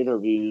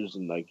 interviews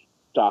and like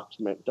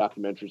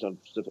documentaries on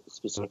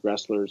specific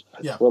wrestlers,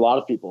 yeah. where a lot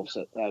of people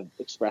have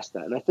expressed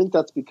that, and I think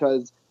that's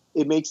because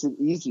it makes it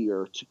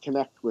easier to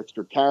connect with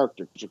your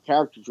character, because your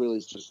character really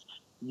is just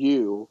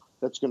you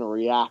that's going to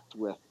react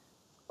with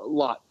a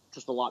lot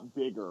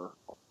bigger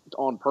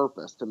on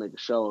purpose to make a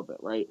show of it,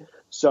 right?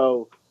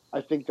 So I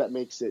think that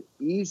makes it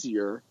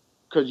easier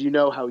because you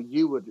know how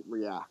you would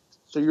react.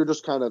 So you're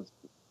just kind of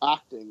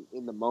acting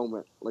in the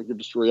moment, like you're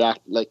just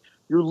reacting, like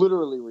you're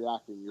literally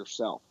reacting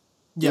yourself.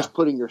 Yeah. Just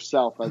putting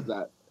yourself as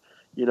that,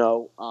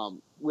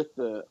 with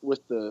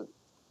the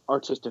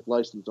artistic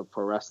license of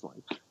pro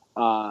wrestling.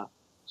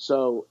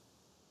 So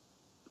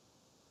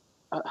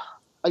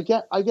I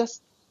guess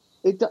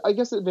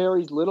it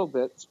varies little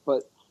bits,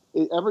 but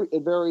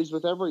it varies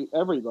with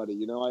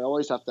everybody. I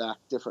always have to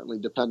act differently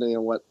depending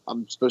on what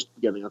I'm supposed to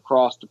be getting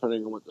across,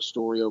 depending on what the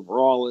story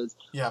overall is,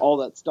 all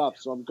that stuff.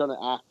 So I'm going to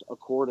act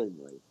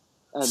accordingly.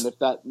 And if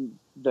that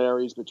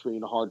varies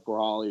between Hardcore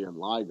Holly and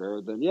Liger,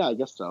 then yeah, I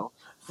guess so.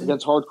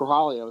 Against Hardcore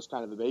Holly, I was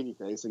kind of a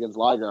babyface. Against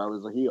Liger, I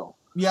was a heel.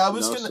 Yeah, I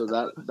was gonna.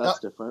 So that's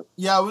different.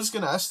 Yeah, I was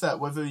gonna ask that,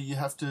 whether you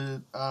have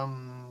to,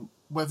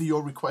 whether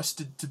you're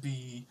requested to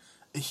be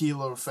a heel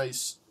or a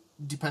face,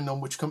 depending on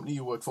which company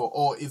you work for,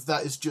 or if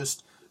that is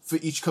just for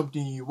each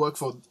company you work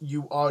for,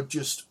 you are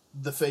just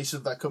the face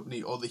of that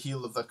company or the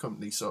heel of that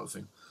company, sort of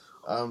thing.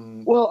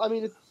 Well, I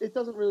mean, it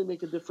doesn't really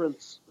make a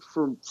difference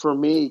for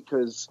me,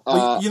 because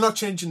you're not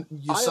changing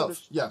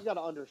yourself. You got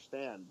to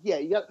understand. Yeah,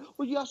 you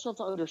also have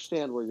to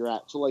understand where you're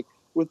at. So, like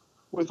with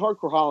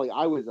Hardcore Holly,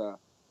 I was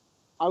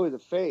a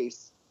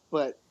face,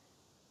 but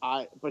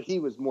he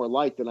was more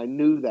liked, and I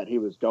knew that he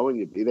was going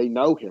to be. They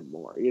know him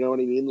more. You know what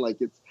I mean?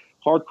 Like, it's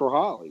Hardcore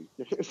Holly.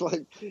 It's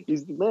like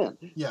he's the man.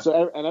 Yeah.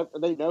 So and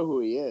they know who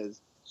he is.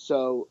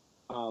 So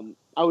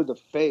I was a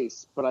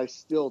face, but I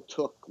still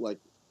took like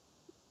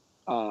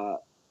I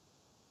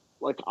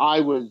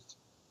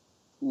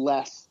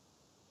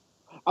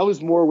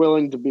was more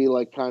willing to be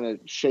like kind of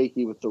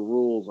shaky with the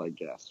rules, I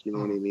guess. You know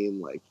what I mean?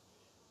 Like,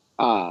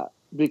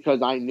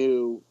 because I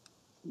knew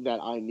that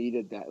I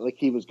needed that. Like,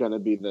 he was going to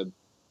be the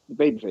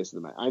babyface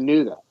of the match. I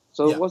knew that.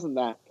 So It wasn't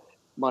that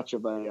much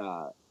of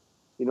a,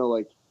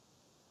 like,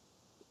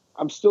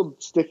 I'm still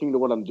sticking to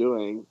what I'm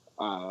doing.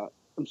 I'm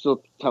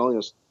still telling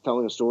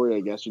a story,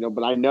 I guess,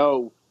 but I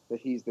know that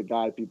he's the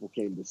guy people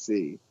came to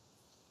see.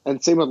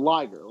 And same with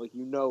Liger. Like,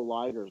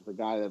 Liger's the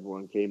guy that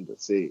everyone came to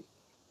see.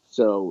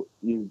 So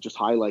you just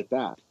highlight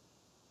that.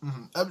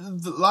 Mm-hmm.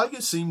 The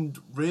Liger seemed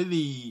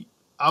really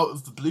out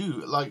of the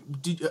blue. Like,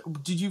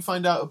 did you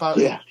find out about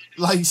it?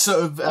 Like,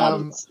 sort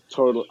of.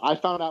 Totally. I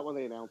found out when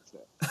they announced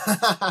it.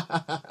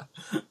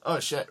 Oh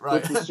shit!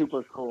 Right. Which was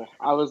super cool.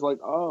 I was like,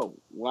 oh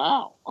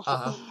wow.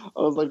 Uh-huh.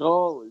 I was like,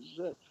 holy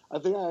shit! I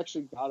think I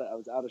actually got it. I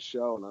was at a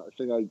show, and I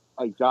think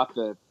I got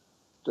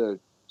the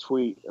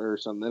tweet or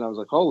something. And I was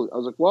like,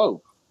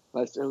 whoa!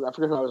 I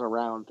forget who I was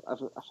around. I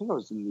think I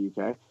was in the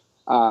UK,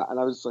 and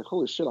I was just like,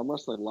 holy shit! I'm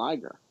wrestling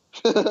Liger.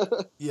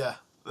 Yeah.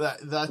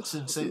 That's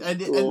insane, and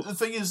the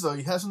thing is, though,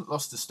 he hasn't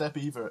lost a step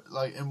either.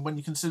 Like, and when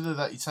you consider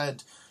that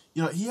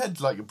he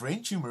had like a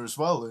brain tumor as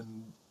well,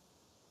 and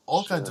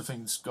all kinds of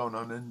things going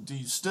on, and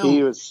he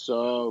was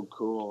so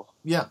cool.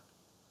 Yeah,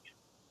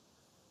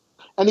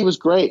 and he was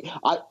great.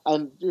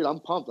 Dude,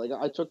 I'm pumped. Like,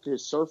 I took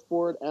his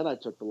surfboard and I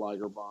took the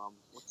Liger bomb.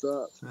 What's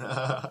up?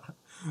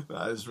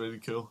 That is really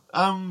cool.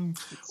 One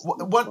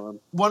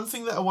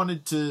thing that I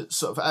wanted to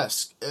sort of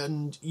ask,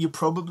 and you're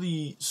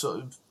probably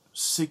sort of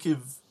sick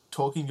of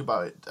talking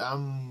about it,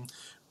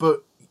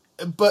 but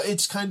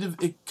it kind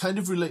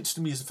of relates to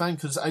me as a fan,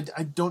 because I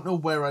don't know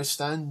where I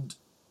stand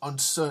on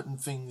certain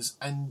things,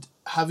 and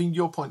having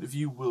your point of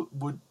view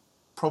would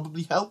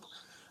probably help.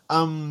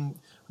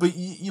 But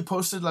you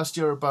posted last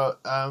year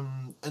about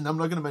and I'm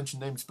not going to mention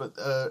names, but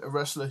a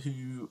wrestler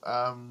who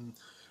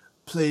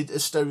played a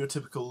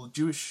stereotypical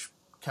Jewish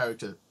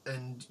character,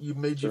 and you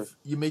made your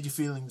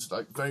feelings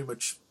like very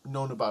much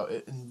known about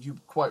it, and you're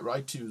quite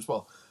right to as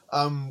well.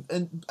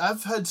 And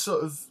I've had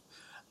sort of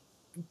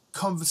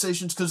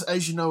conversations, because,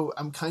 as you know,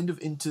 I'm kind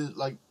of into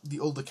like the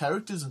older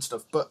characters and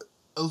stuff, but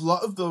a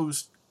lot of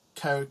those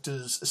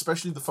characters,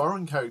 especially the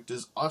foreign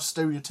characters, are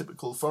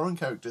stereotypical foreign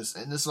characters,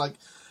 and it's like,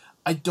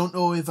 I don't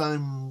know if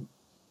I'm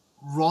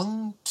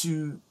wrong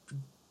to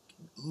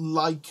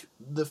like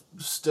the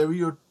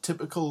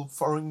stereotypical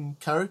foreign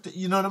character.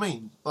 You know what I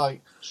mean?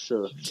 Like,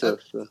 Sure.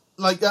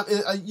 like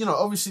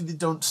obviously they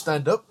don't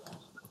stand up.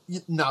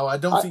 No, I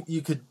don't think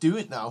you could do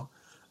it now.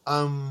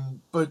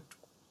 But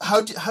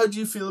how do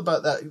you feel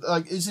about that?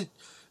 Like,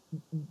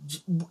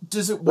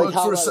 does it work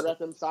How for do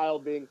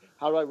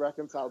I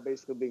reconcile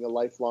basically being a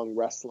lifelong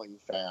wrestling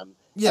fan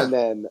Yeah. and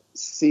then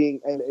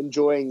seeing and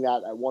enjoying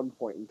that at one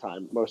point in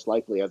time, most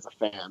likely as a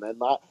fan,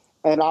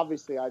 and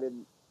obviously I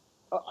didn't.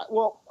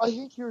 I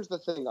think here's the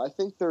thing. I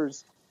think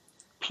there's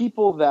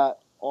people that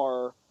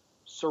are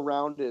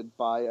surrounded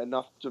by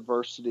enough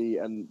diversity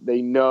and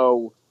they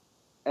know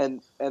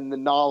and the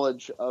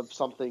knowledge of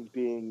something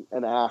being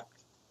an act.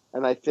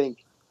 And I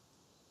think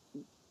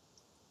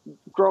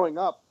growing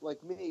up,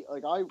 like me,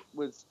 like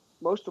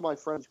most of my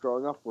friends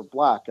growing up were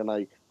black, and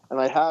I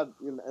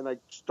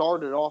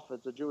started off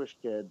as a Jewish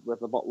kid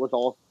with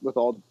all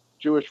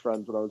Jewish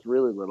friends when I was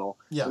really little.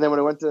 Yeah. And then when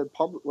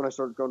I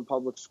started going to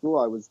public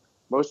school,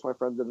 most of my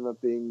friends ended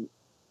up being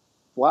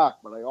black,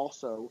 but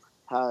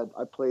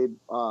I played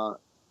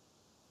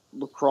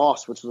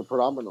lacrosse, which is a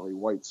predominantly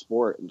white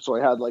sport, and so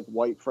I had like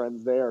white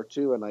friends there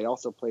too. And I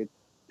also played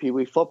pee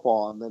wee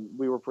football, and then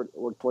when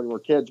we were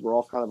kids, we're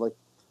all kind of like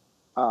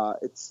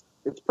it's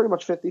pretty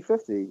much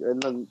 50-50.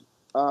 And then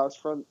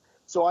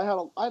so I had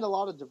a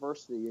lot of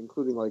diversity,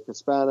 including like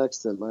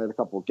Hispanics, and I had a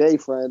couple of gay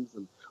friends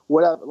and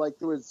whatever. Like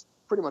there was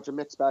pretty much a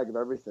mixed bag of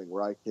everything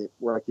where I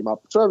came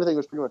up. So everything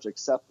was pretty much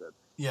accepted.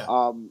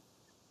 Yeah.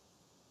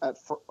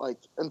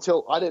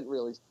 Until I didn't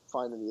really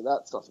find any of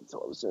that stuff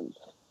until I was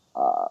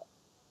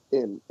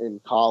in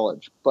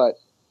college, but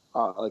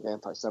like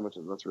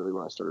anti-Semitism, that's really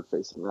when I started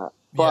facing that.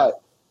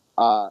 But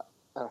and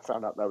I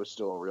found out that was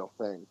still a real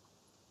thing.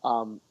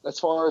 As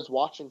far as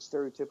watching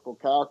stereotypical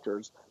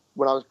characters,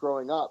 when I was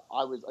growing up,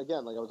 I was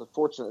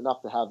fortunate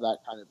enough to have that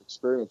kind of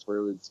experience where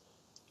it was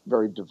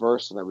very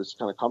diverse and I was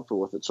kind of comfortable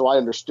with it. So I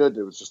understood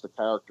it was just a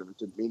character and it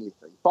didn't mean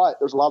anything. But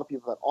there's a lot of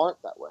people that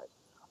aren't that way.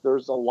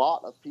 There's a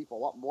lot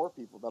more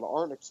people that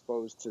aren't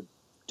exposed to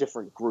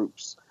different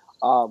groups.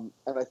 And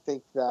I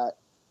think that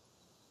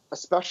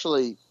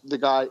especially the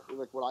guy,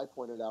 like what I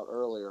pointed out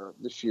earlier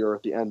this year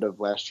at the end of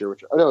last year,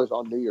 it was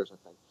on New Year's, I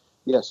think.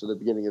 Yeah, so the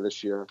beginning of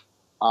this year.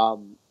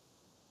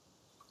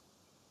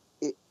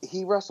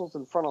 He wrestles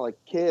in front of like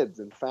kids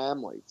and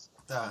families,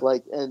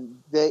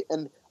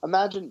 and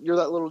imagine you're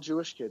that little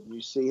Jewish kid and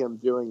you see him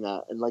doing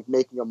that and like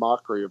making a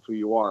mockery of who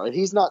you are, and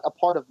he's not a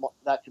part of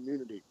that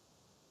community.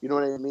 You know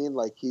what I mean?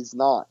 Like he's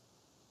not.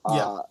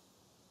 Yeah.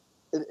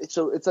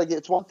 So it's like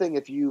it's one thing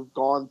if you've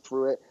gone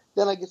through it,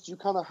 then I guess you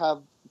kind of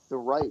have the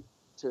right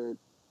to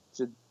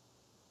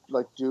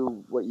like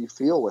do what you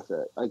feel with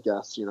it. I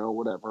guess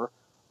whatever.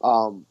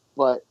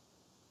 But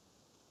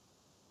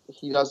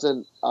he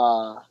doesn't.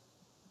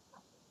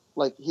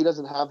 He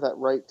doesn't have that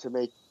right to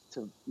make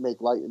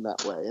light in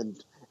that way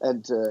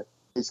and to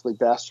basically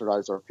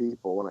bastardize our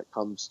people when it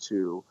comes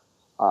to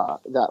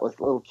that with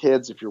little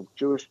kids. If you're a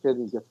Jewish kid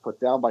and he gets put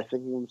down by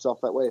thinking of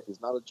himself that way, if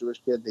he's not a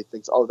Jewish kid and he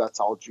thinks, oh, that's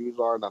how Jews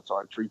are and that's how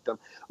I treat them,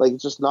 like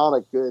it's just not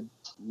a good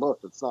look.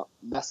 It's not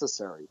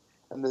necessary.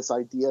 And this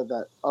idea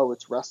that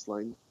it's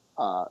wrestling,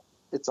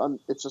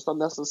 it's just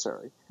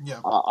unnecessary.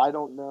 Yeah. I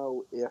don't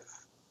know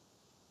if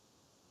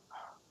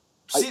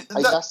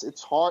I guess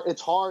it's hard.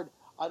 It's hard.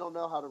 I don't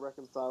know how to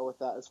reconcile with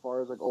that as far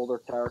as like older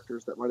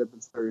characters that might have been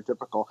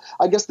stereotypical.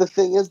 I guess the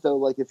thing is though,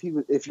 like if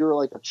you're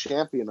like a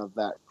champion of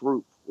that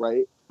group,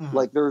 right? Mm-hmm.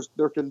 Like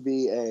there can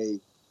be a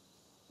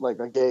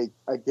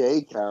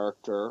gay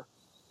character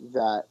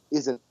that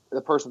isn't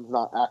the person's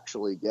not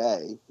actually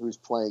gay who's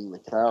playing the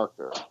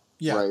character,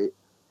 right?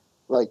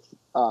 Like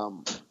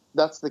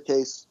that's the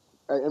case.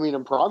 I mean,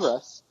 in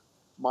Progress,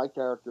 my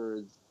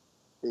character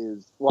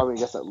is well, I mean,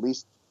 I guess at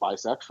least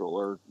bisexual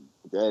or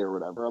gay or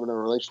whatever. I'm in a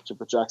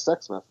relationship with Jack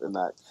Sexsmith in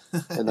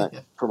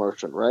that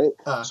promotion, right?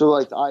 So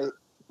like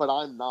but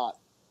I'm not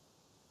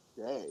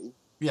gay.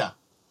 Yeah.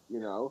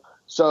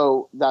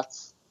 So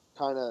that's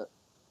kind of.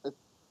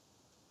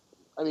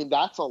 I mean,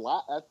 that's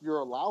you're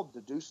allowed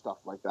to do stuff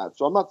like that.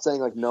 So I'm not saying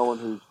like no one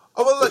who's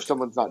if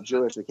someone's not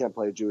Jewish, they can't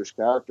play a Jewish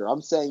character.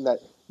 I'm saying that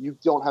you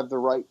don't have the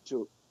right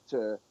to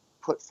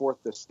put forth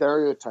the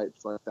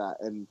stereotypes like that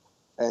and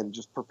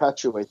just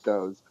perpetuate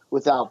those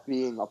without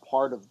being a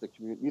part of the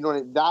community. You know what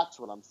I mean? That's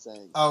what I'm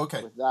saying. Oh,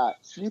 okay. With that,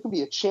 so you can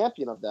be a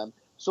champion of them.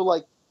 So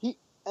like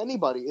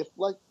anybody, if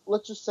like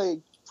let's just say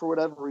for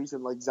whatever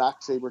reason, like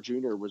Zack Sabre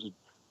Jr.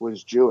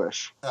 was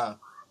Jewish,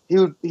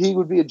 he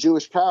would be a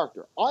Jewish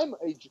character.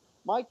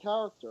 My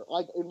character,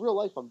 like in real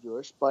life, I'm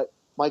Jewish, but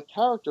my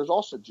character is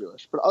also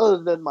Jewish. But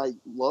other than my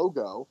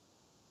logo,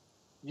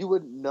 you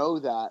wouldn't know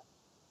that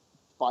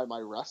by my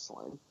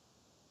wrestling.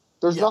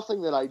 There's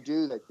nothing that I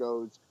do that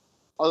goes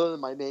other than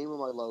my name and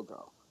my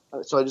logo.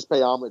 So I just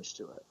pay homage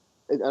to it.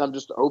 And I'm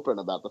just open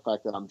about the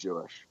fact that I'm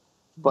Jewish.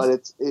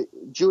 But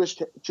Jewish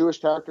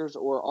characters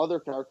or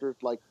other characters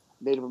like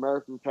Native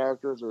American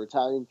characters or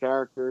Italian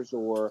characters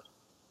or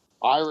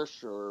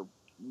Irish or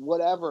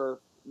whatever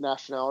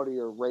nationality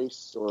or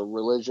race or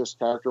religious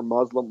character,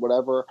 Muslim,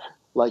 whatever,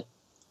 like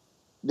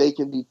they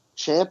can be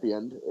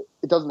championed.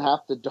 It doesn't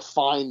have to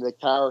define the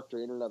character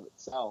in and of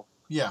itself.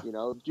 Yeah. You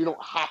know, you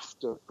don't have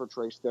to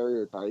portray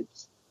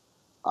stereotypes.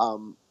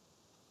 And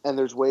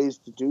there's ways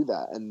to do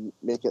that and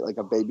make it like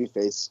a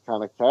babyface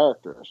kind of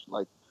character.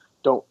 Like,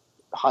 don't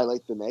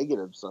highlight the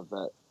negatives of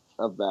that.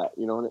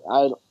 You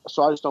know,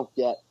 so I just don't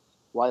get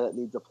why that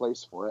needs a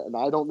place for it, and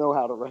I don't know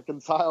how to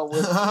reconcile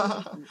with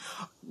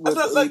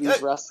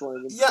 80s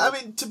wrestling. And stuff.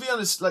 I mean, to be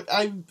honest, like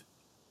I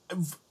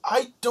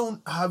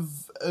don't have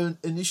an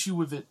issue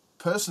with it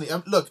personally.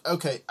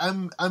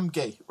 I'm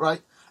gay,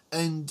 right?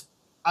 And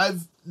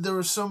there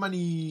are so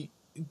many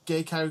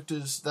gay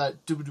characters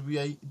that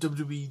WWE,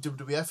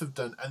 WWF have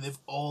done, and they've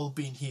all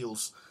been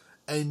heels.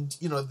 And,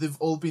 you know, they've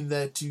all been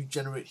there to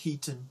generate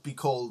heat and be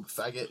called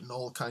faggot and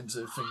all kinds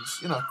of things,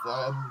 you know.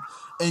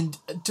 And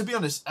to be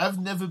honest, I've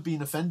never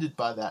been offended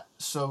by that.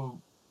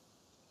 So,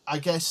 I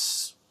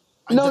guess...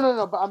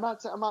 No, but I'm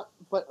not,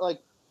 but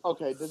like,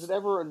 okay, does it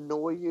ever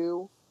annoy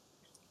you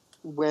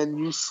when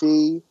you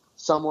see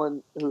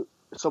someone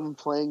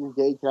playing a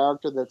gay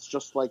character that's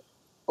just like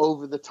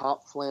over the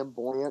top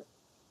flamboyant?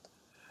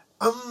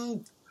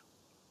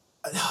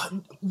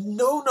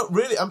 No, not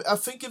really. I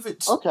think if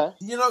it's okay,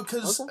 you know,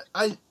 because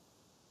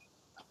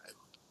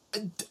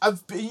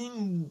I've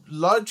been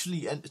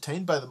largely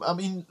entertained by them. I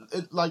mean,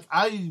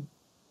 I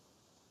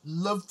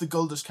loved the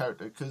Goldust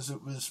character because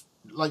it was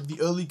like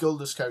the early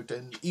Goldust character,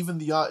 and even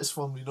the artist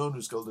formerly known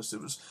as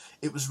Goldust.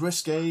 It was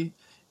risque,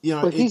 you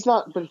know. But he's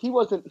not. But he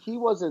wasn't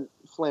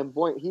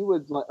flamboyant. He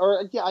was like,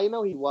 or yeah, I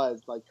know he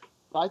was like.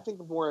 But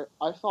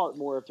I thought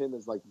more of him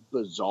as like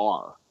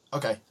bizarre.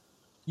 Okay,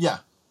 yeah.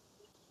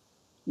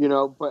 You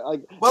know, but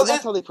like, well,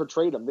 that's how they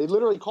portrayed him. They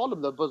literally called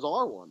him the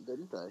bizarre one,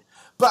 didn't they?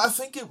 But I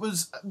think it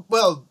was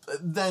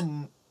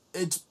then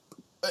it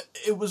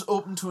was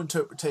open to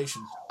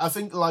interpretation. I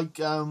think like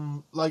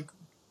Dalton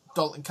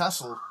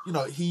Castle, you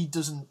know, he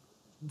doesn't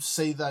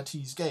say that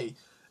he's gay,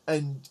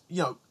 and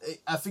you know,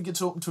 I think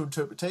it's open to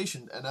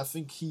interpretation, and I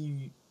think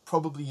he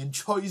probably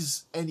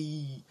enjoys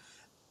any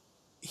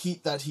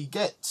heat that he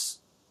gets.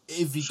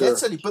 If he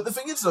gets any, but the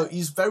thing is though,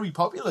 he's very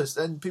popular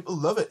and people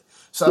love it.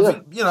 So I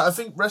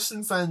think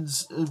wrestling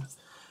fans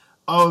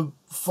are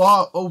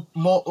far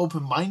more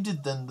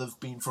open-minded than they've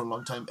been for a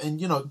long time. And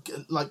you know,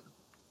 like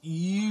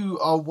you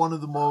are one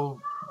of the more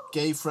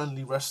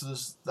gay-friendly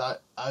wrestlers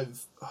that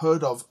I've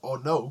heard of or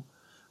know,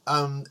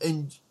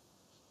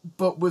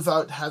 but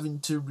without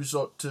having to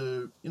resort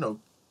to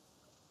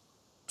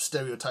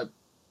stereotype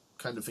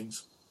kind of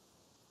things.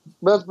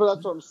 But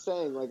that's what I'm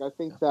saying. Like I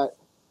think that.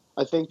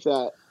 I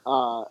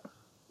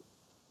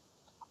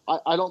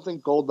don't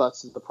think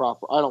Goldust is the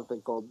proper. I don't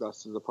think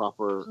Goldust is the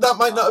proper. That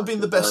might not have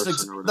been the best.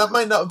 That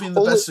might not have been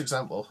the best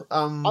example.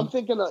 I'm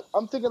thinking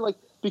like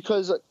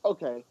because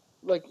okay,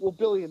 like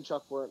Billy and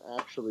Chuck weren't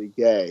actually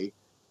gay.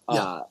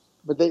 Yeah.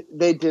 But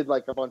they did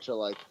like a bunch of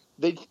like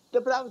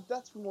but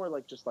that's more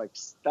like just like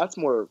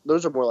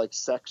those are more like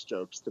sex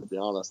jokes to be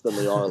honest than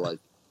they are like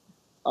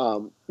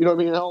you know what I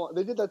mean?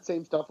 They did that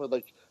same stuff with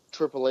like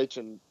Triple H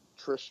and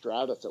Trish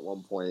Stratus at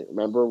one point.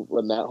 Remember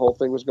when that whole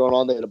thing was going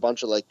on? They had a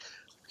bunch of like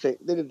they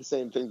did the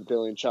same thing with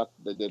Billy and Chuck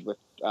they did with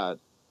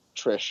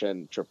Trish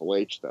and Triple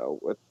H though.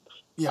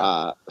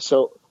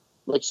 So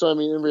I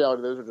mean in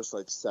reality those are just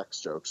like sex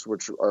jokes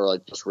which are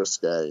like just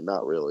risque,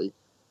 not really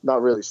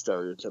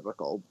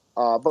stereotypical.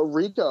 But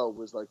Rico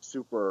was like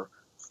super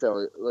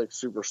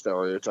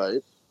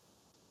stereotype.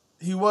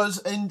 He was,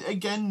 and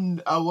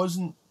again I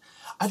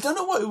don't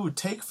know what it would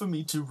take for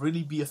me to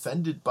really be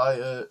offended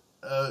by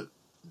a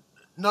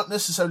not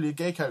necessarily a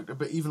gay character,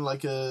 but even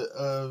like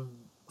a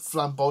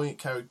flamboyant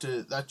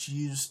character that's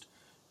used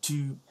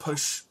to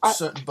push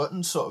certain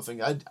buttons, sort of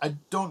thing. I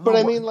don't know. But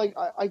I mean, like,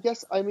 I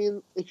guess, I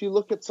mean, if you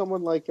look at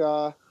someone like,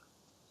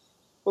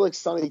 like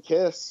Sonny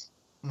Kiss,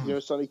 you know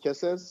who Sonny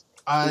Kiss is?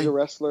 He's a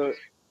wrestler.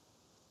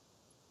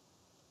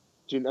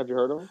 Have you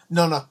heard of him?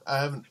 No,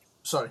 I haven't.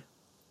 Sorry.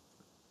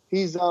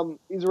 He's a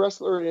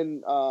wrestler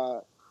in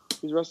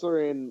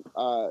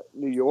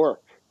New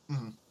York.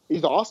 Mm-hmm.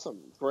 He's awesome,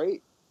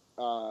 great.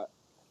 I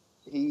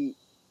mean,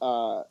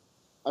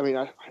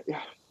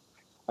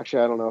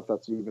 actually, I don't know if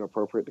that's even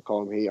appropriate to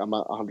call him he. I'm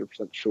not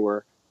 100%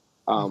 sure.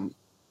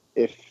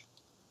 If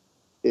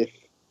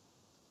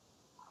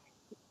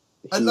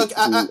I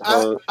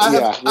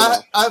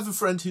have a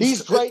friend who's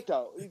he's great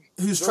though.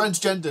 Who's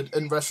transgendered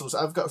and wrestles.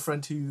 I've got a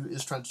friend who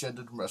is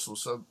transgendered and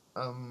wrestles. So,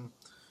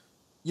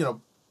 you know,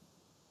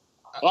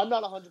 I'm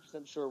not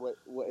 100% sure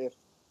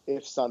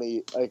if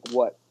Sonny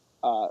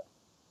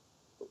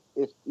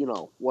if you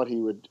know what he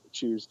would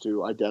choose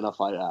to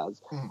identify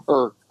as,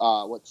 or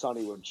what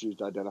Sonny would choose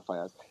to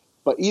identify as.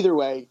 But either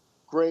way,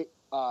 great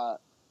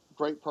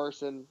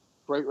person,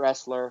 great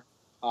wrestler,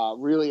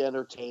 really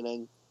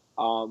entertaining.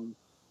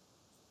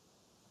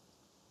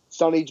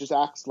 Sonny just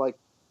acts like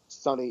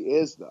Sonny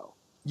is, though.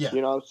 Yeah.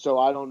 You know, so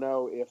I don't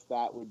know if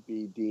that would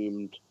be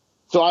deemed.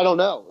 So I don't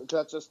know.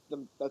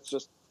 That's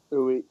just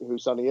who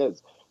Sonny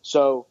is.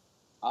 So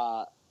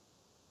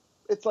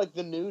it's like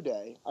the New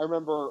Day. I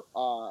remember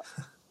I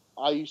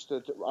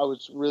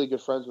was really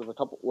good friends with a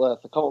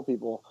couple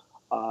people,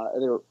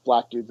 and they were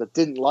black dudes that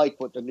didn't like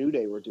what the New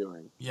Day were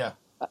doing. Yeah.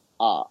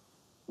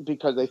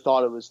 Because they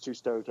thought it was too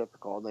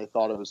stereotypical and they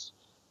thought it was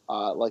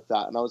like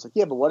that. And I was like,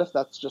 yeah, but what if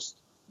that's just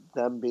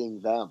them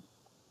being them?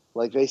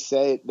 Like they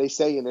say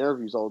in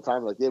interviews all the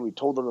time, like, yeah, we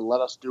told them to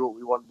let us do what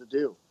we wanted to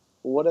do.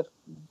 Well, what if?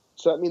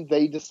 So I mean,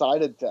 they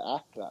decided to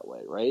act that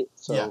way, right?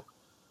 So Yeah.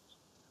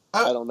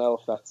 I don't know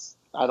if that's.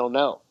 I don't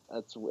know.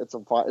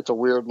 It's a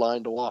weird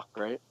line to walk,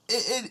 right?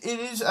 It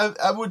is.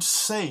 I would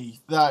say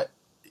that,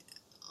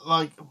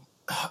 like,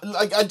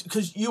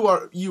 because you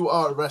are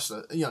a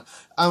wrestler,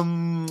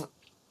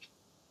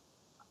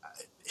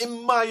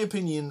 in my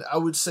opinion, I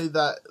would say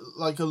that,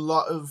 like, a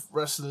lot of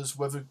wrestlers,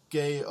 whether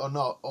gay or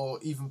not, or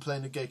even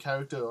playing a gay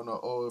character or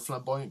not, or a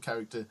flamboyant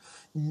character,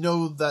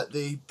 know that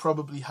they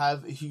probably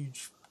have a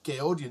huge gay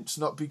audience.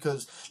 Not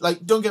because,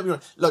 like, don't get me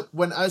wrong. Look,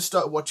 when I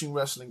started watching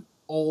wrestling,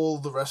 all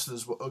the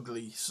wrestlers were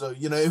ugly. So,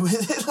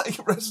 like,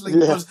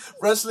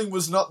 wrestling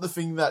was not the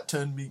thing that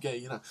turned me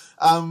gay.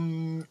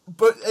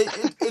 But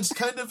it's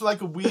kind of like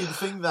a weird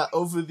thing that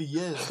over the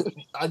years,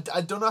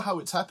 I don't know how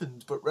it's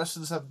happened, but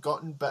wrestlers have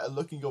gotten better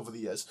looking over the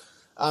years.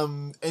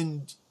 And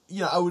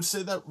I would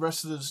say that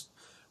wrestlers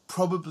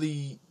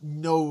probably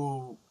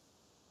know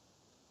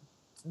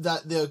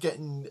that they're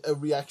getting a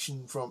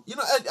reaction from,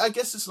 I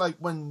guess it's like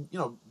when,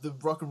 the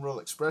Rock and Roll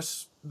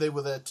Express, they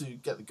were there to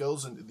get the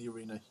girls into the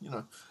arena,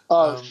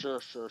 Oh, sure.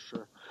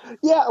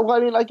 Yeah, well, I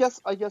mean, I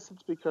guess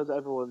it's because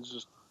everyone's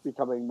just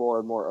becoming more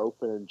and more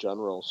open in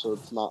general. So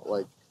it's not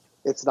like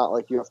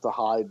you have to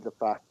hide the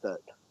fact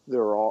that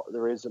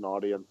there is an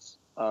audience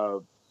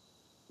of,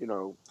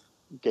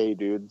 gay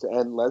dudes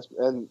and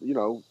lesbian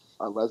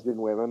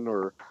women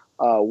or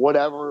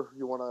whatever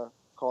you want to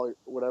call it,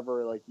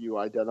 whatever like you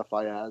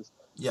identify as.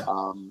 Yeah.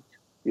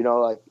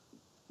 Like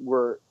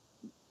we're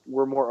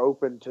more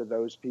open to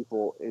those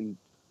people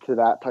to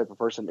that type of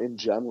person in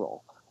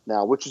general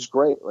now, which is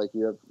great. Like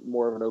you have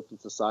more of an open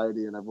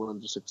society and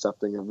everyone's just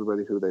accepting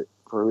everybody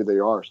for who they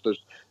are. So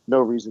there's no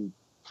reason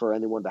for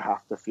anyone to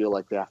have to feel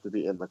like they have to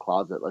be in the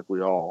closet. Like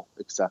we all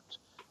accept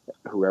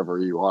whoever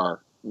you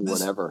are.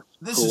 Whatever.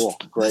 This cool.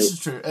 Great. This is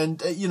true,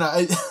 and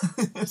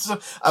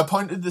I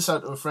pointed this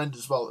out to a friend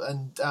as well,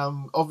 and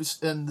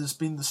obviously, and there's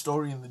been the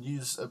story in the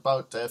news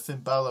about Finn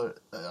Balor,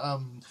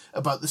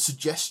 about the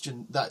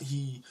suggestion that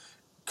he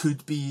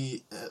could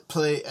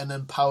play an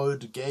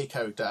empowered gay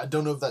character. I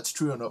don't know if that's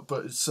true or not,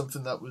 but it's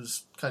something that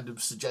was kind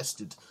of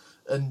suggested.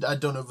 And I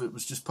don't know if it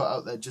was just put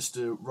out there just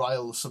to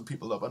rile some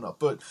people up or not.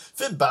 But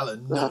Finn Balor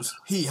knows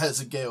he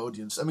has a gay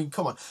audience. I mean,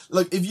 come on.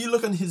 Like, if you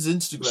look on his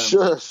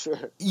Instagram,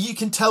 sure. You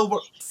can tell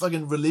what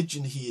fucking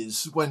religion he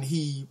is when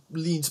he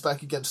leans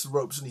back against the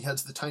ropes and he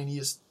has the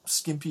tiniest,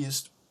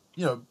 skimpiest,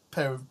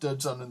 pair of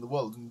duds on in the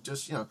world. And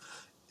just,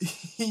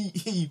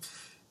 he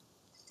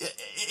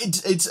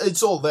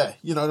it's all there.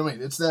 You know what I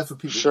mean? It's there for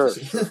people to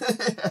see. And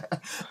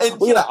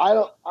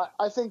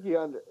I think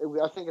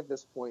I think at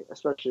this point,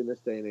 especially in this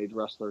day and age,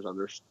 wrestlers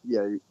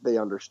they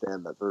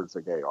understand that there's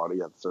a gay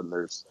audience and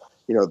there's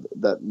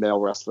that male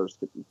wrestlers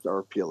are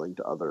appealing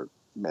to other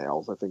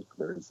males. I think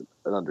there's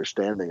an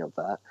understanding of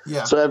that.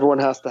 Yeah. So everyone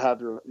has to have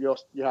your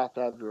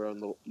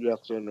own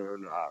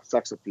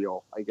sex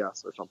appeal, I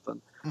guess, or something.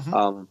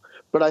 Mm-hmm.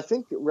 But I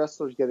think that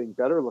wrestlers getting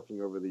better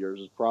looking over the years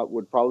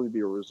would probably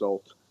be a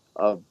result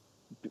of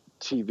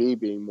TV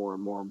being more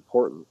and more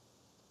important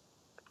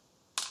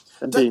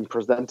and being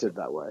presented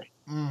that way.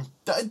 And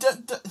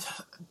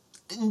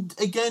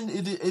again,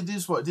 it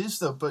is what it is,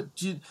 though. But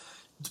do you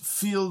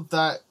feel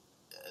that,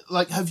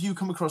 like, have you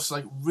come across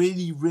like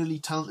really, really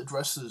talented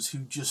wrestlers who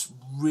just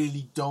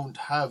really don't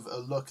have a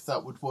look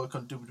that would work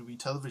on WWE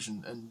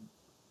television and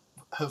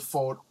have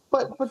fought?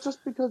 But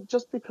just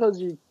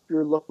because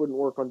your look wouldn't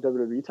work on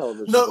WWE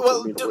television,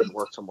 doesn't mean it wouldn't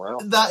work somewhere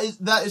else.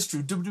 That is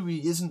true.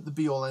 WWE isn't the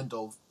be all end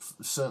all,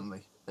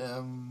 certainly.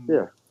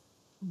 Yeah.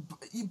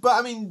 But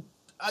I mean,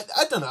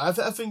 I don't know. I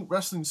think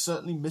wrestling's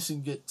certainly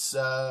missing its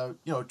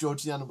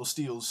George the Animal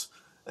Steels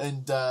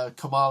and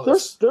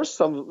Kamalas. There's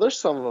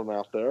some of them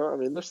out there. I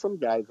mean, there's some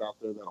guys out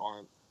there that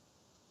aren't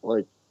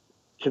like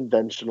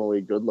conventionally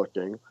good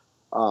looking.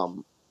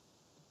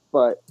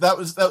 But that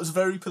was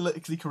very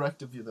politically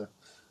correct of you, though.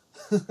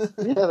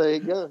 Yeah, there you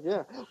go.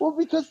 Yeah, well,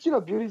 because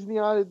beauty's in the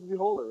eye of the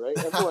beholder, right?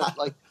 Everyone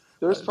like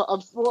there's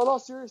well, in all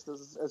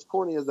seriousness, as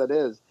corny as that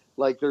is,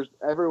 like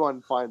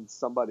everyone finds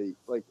somebody,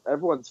 like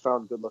everyone's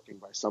found good looking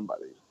by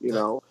somebody,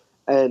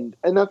 and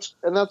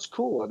that's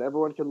cool, and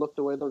everyone can look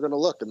the way they're going to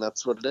look, and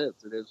that's what it is.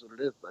 It is what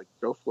it is. Like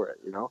go for it,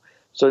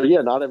 So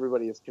yeah, not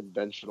everybody is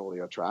conventionally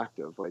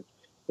attractive. Like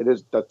it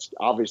is. That's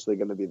obviously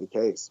going to be the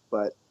case,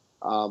 but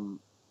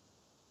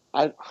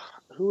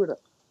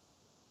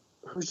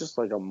who's just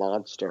like a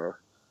monster?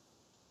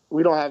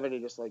 We don't have any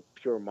just like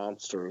pure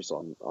monsters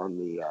on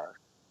the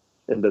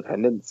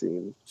independent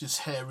scene. Just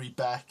hairy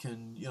back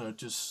and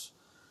just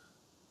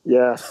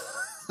yeah,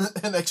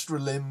 an extra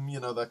limb,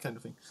 that kind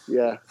of thing.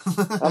 Yeah,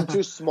 I'm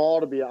too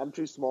small to be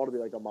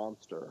like a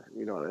monster.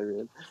 You know what I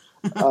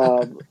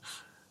mean?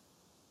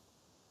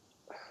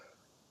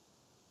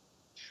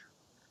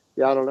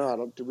 Yeah, I don't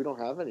know. We don't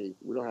have any.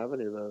 We don't have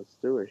any of those,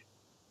 do we?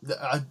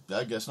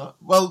 I guess not.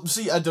 Well,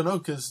 see, I don't know,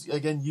 because,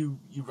 again, you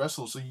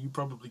wrestle, so you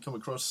probably come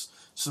across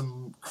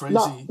some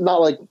crazy...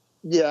 Not like,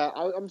 yeah,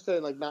 I'm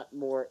saying like not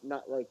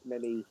like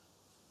many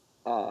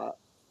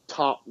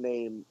top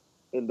name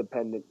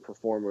independent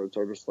performers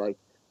are just like,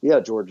 yeah,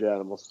 George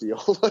Animal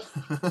Steel.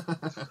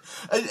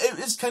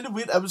 It's kind of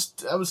weird. I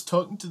was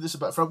talking to this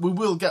about... We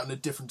will get on a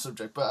different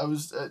subject, but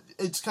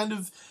it's kind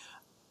of...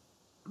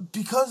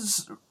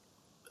 Because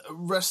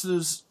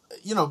wrestlers,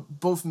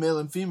 both male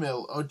and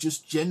female, are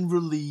just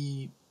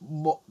generally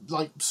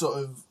sort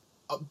of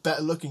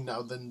better looking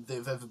now than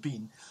they've ever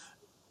been.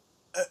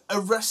 A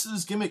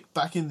wrestler's gimmick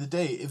back in the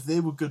day, if they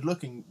were good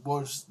looking,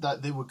 was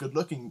that they were good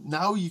looking.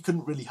 Now you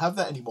couldn't really have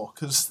that anymore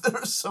because there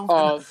are so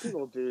many.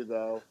 People do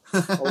though.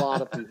 A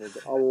lot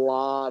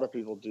of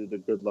people do the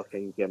good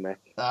looking gimmick.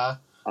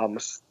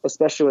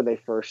 Especially when they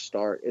first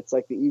start, it's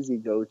like the easy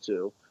go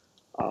to.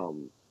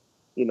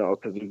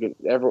 Because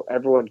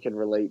everyone can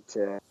relate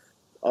to,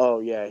 oh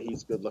yeah,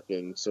 he's good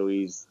looking, so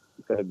he's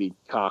gonna be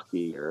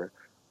cocky, or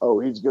oh,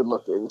 he's good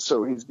looking,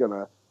 so he's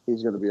gonna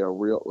be a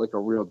real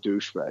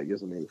douchebag,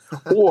 isn't he?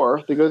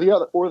 or they go the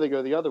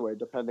other way,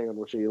 depending on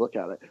which way you look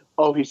at it.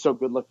 Oh, he's so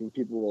good looking,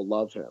 people will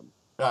love him.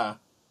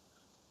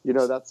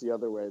 That's the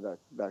other way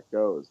that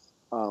goes.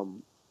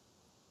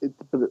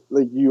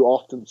 Like you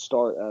often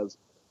start as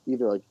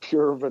either like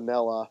pure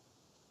vanilla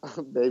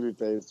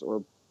babyface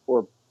or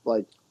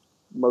like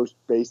most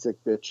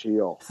basic bitch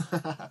heel.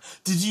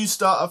 Did you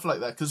start off like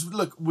that? Because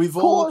look, we've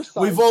all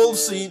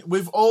seen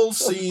Of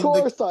course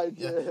I did.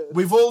 Yeah,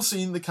 we've all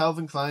seen the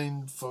Calvin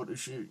Klein photo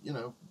shoot.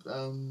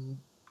 Dude,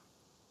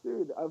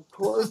 of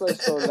course I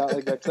started out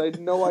like that because I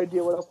had no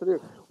idea what else to do.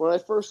 When I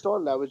first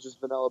started, I was just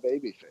vanilla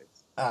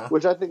babyface,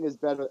 which I think is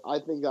better. I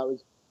think that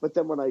was. But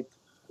then when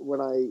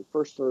I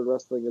first started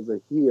wrestling as a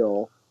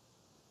heel,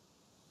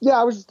 yeah,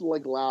 I was just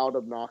like loud,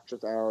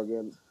 obnoxious,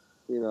 arrogant.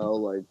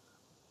 Like.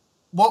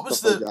 What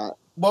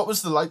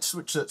was the light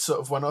switch that sort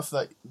of went off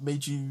that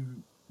made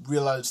you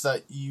realize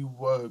that you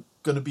were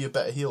going to be a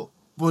better heel?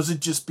 Was it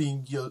just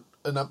being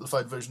an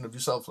amplified version of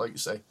yourself, like you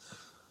say?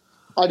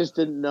 I just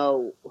didn't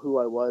know who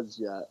I was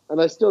yet, and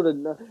I still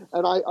didn't know.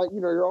 And I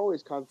you're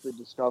always constantly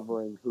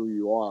discovering who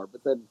you are.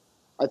 But then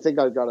I think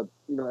I've got to,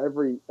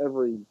 every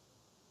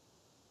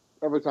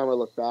time I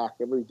look back,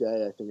 every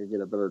day I think I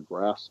get a better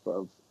grasp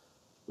of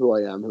who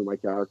I am, who my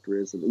character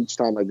is, and each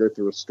time I go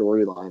through a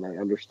storyline, I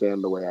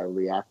understand the way I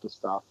react to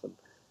stuff, and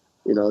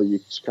you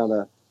just kind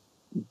of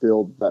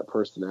build that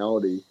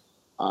personality.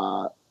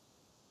 So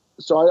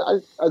I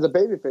as a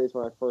babyface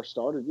when I first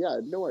started, I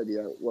had no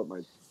idea what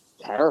my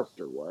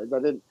character was.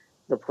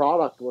 The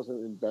product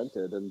wasn't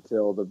invented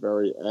until the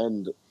very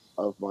end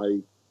of my,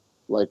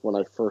 like when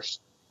I first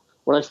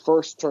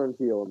turned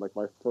heel in like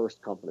my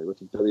first company,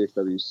 which is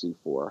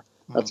WXWC4.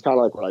 That's kind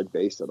of like what I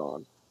base it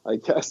on, I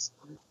guess.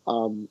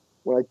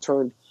 When I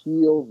turned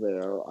heel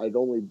there, I'd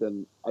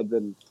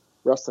been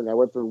wrestling. I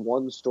went through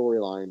one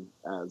storyline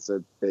as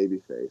a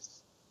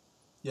babyface.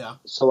 Yeah.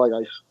 So like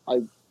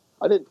I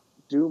didn't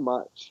do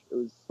much. It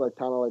was like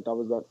kind of like I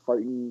was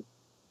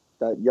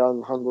that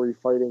young, hungry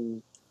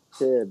fighting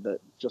kid that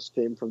just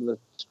came from the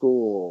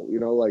school,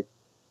 like.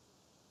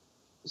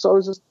 So I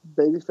was just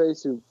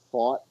babyface who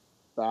fought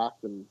back,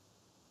 and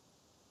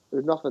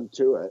there's nothing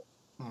to it.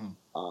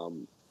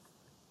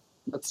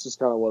 That's just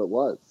kind of what it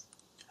was.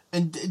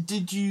 And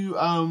did you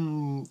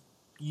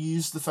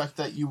use the fact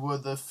that you were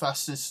the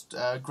fastest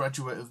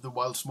graduate of the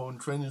Wild Samoan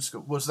Training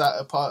School? Was that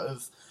a part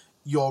of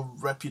your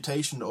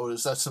reputation, or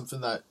is that something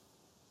that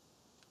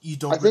you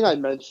don't? I think I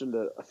mentioned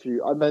it a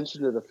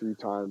few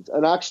times,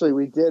 and actually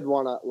we did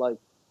want to like.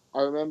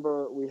 I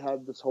remember we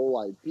had this whole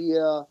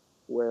idea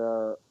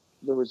where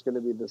there was going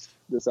to be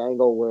this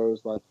angle where it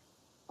was like,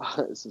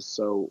 this is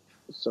so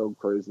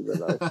crazy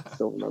that I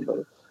still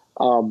remember.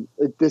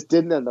 This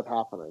didn't end up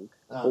happening,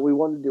 but we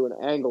wanted to do an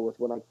angle with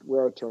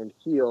where I turned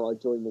heel. I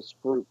joined this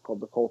group called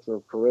the Culture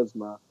of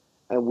Charisma,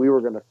 and we were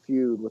going to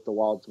feud with the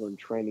Wild Samoan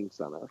Training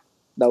Center.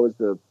 That was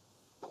the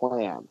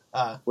plan.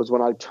 Was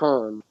when I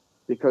turned,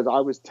 because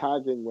I was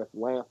tagging with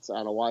Lance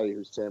Anawai,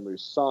 who's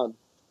Samu's son,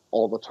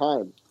 all the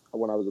time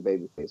when I was a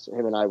babyface.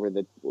 Him and I were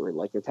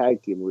like a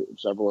tag team.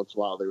 Which every once in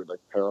a while they would like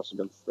pair us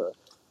against a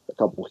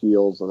couple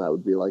heels, and that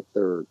would be like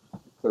their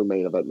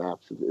main event match.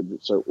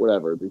 So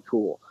whatever, it'd be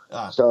cool.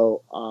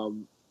 So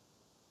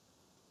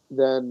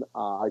then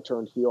I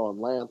turned heel on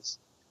Lance,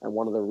 and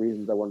one of the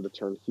reasons I wanted to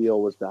turn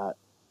heel was that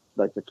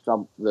like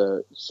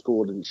the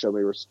school didn't show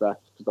me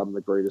respect because I'm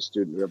the greatest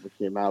student who ever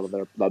came out of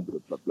there. Blah blah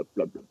blah blah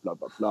blah blah blah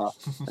blah blah.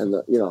 And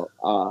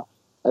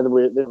and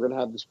then they were going to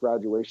have this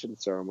graduation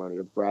ceremony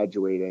of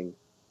graduating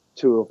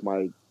two of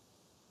my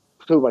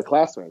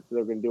classmates. They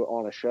were going to do it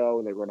on a show,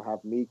 and they were going to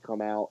have me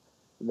come out,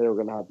 and they were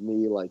going to have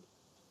me like,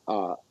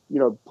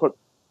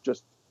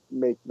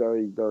 make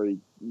very, very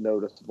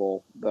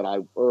noticeable that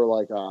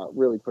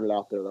really put it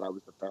out there that I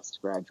was the best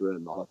graduate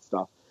and all that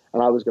stuff.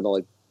 And I was going to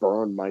like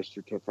burn my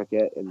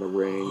certificate in the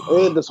ring.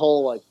 And this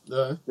whole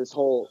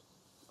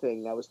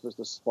thing that was supposed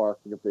to spark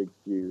like a big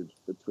feud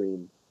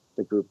between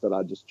the group that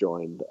I just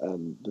joined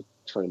and the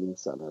training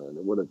center, and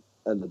it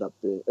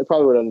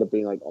probably would end up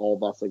being like all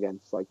of us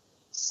against like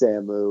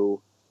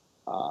Samu,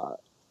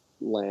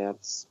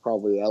 Lance,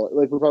 probably like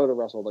we probably would have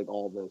wrestled like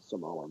all the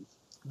Samoans.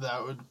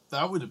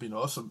 That would have been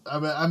awesome.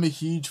 I'm a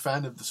huge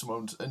fan of the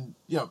Samoans, and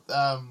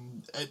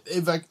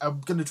if I'm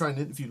going to try and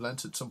interview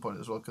Lance at some point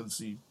as well because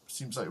he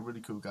seems like a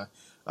really cool guy.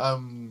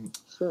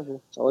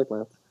 Sure, I like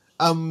Lance.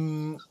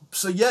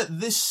 So yeah,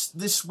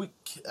 this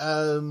week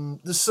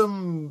there's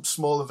some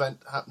small event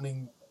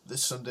happening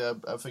this Sunday.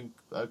 I think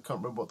I can't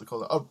remember what they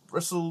call it. Oh,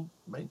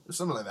 WrestleMania,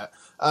 something like that.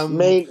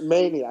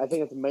 Mania. I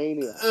think it's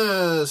Mania.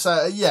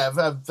 So yeah,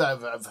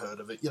 I've heard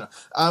of it.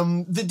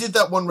 They did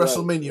that one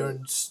WrestleMania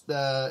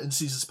in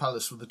Caesar's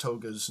Palace with the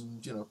togas,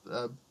 and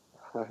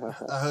I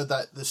heard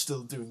that they're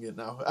still doing it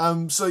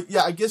now. So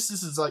yeah, I guess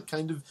this is like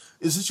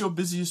is this your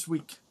busiest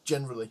week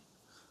generally?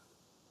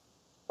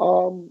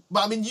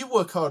 But I mean, you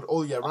work hard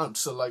all year round,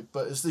 so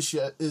but is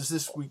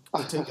this week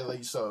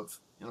particularly sort of,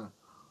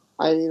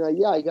 I mean,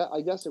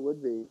 I guess it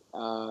would be.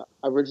 I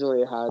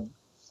originally had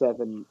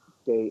 7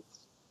 dates,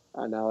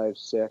 and now I have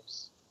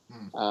 6.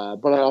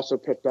 But I also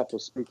picked up a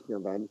speaking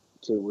event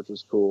too, which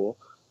was cool,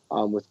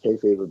 with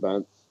kayfabe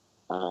events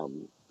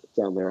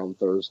down there on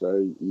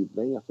Thursday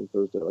evening. I think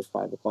Thursday like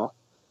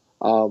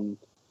 5:00.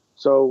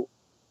 So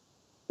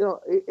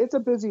it's a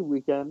busy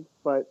weekend,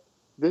 but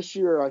this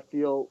year I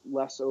feel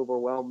less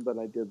overwhelmed than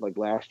I did like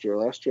last year.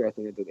 Last year I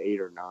think I did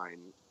 8 or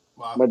 9.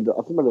 Wow. I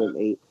think I did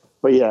 8.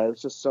 But yeah,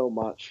 it's just so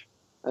much.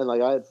 And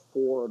like I had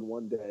 4 in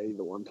one day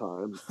the one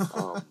time.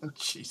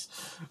 Jeez.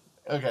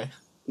 Okay.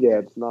 Yeah,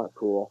 it's not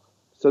cool.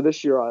 So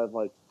this year I have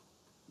like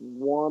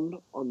 1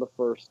 on the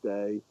first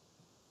day.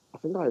 I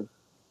think I have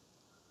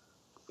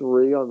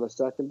 3 on the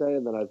second day,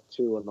 and then I have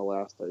 2 on the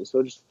last day.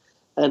 So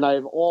and I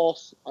have all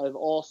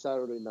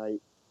Saturday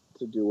night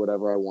to do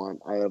whatever I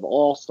want. I have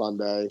all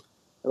Sunday.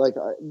 Like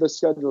the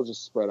schedule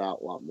just spread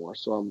out a lot more.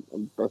 So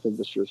I think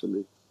this year's gonna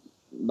be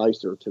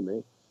nicer to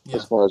me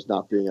as far as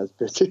not being as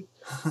busy.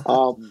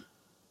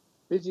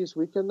 Busiest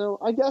weekend though,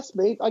 I guess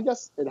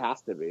it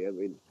has to be. I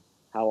mean,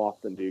 how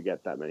often do you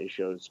get that many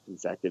shows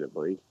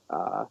consecutively?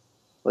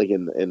 Like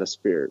in a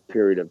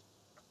period of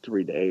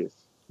 3 days.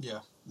 Yeah,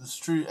 that's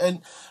true.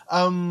 And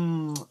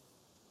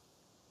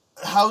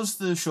how's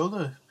the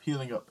shoulder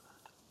healing up?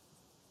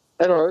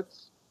 It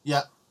hurts.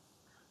 Yeah.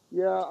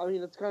 Yeah, I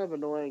mean it's kind of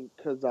annoying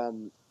because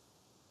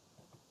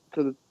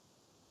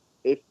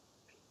if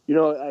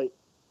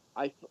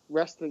I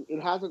resting,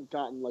 it hasn't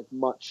gotten like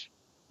much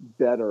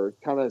better. It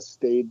kind of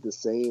stayed the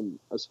same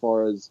as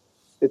far as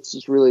it's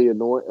just really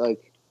annoying.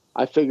 Like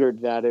I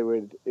figured that it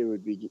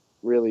would be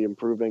really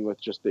improving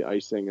with just the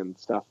icing and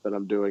stuff that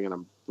I'm doing, and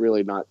I'm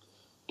really not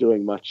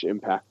doing much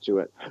impact to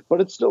it. But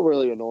it's still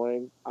really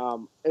annoying.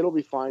 It'll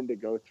be fine to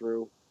go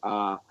through.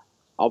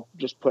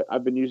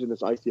 I've been using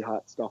this icy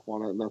hot stuff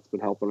on it, and that's been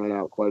helping it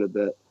out quite a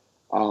bit.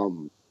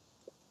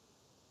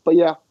 But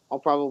yeah, I'll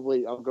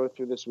go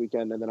through this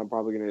weekend, and then I'm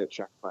probably going to get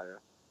checked by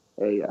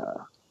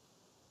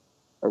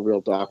a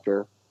real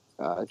doctor,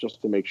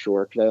 just to make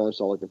sure, because I only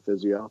saw like a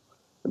physio,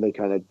 and they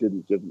kind of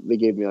they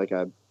gave me like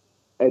a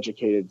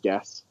educated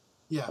guess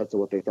as to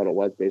what they thought it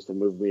was based on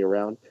moving me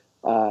around.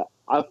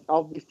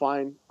 I'll be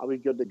fine. I'll be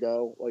good to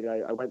go. Like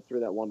I went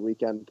through that one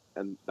weekend,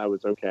 and that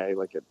was okay.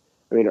 Like it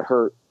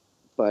hurt,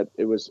 but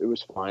it was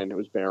fine. It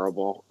was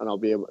bearable, and I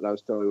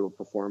was still able to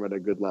perform at a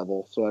good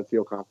level. So I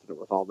feel confident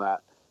with all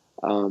that.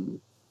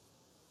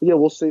 Yeah,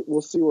 we'll see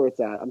where it's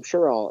at. I'm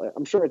sure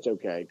it's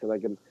okay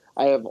because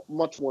I have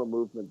much more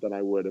movement than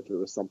I would if it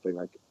was something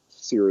like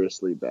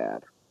seriously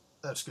bad.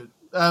 That's good.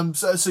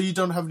 So you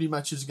don't have any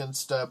matches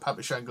against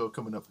Papa Shango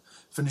coming up?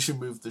 Finishing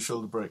move, the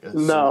shoulder breaker.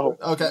 No.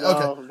 Okay.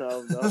 No.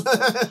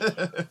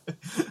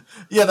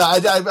 Yeah,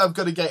 I've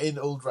got to get in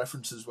old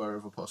references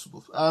wherever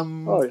possible.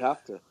 You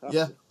have to.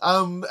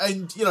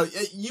 And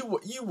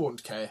you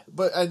won't care,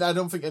 and I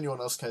don't think anyone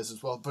else cares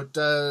as well. But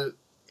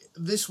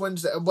this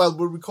Wednesday, well,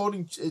 we're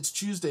recording. It's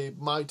Tuesday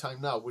my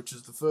time now, which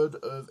is the 3rd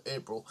of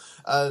April.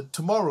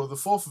 Tomorrow, the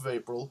 4th of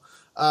April,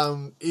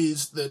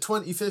 is the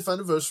 25th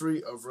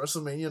anniversary of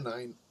WrestleMania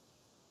 9.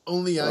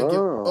 Only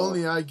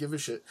I give a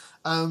shit.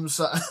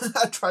 So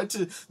I tried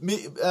to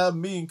me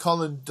and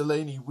Colin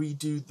Delaney. We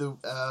do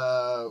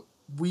the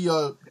we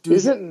are.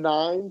 Isn't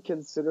 9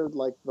 considered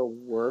like the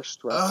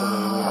worst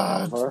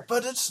WrestleMania ever?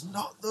 But it's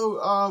not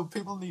though.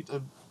 People need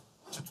to.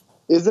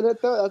 Isn't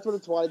it though? That's what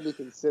it's widely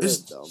considered.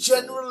 It's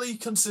generally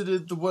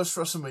considered the worst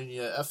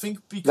WrestleMania. I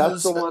think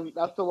because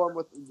that's the one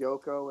with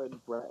Yoko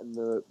and Brett in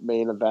the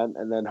main event,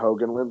 and then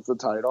Hogan wins the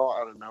title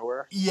out of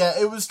nowhere. Yeah,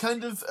 it was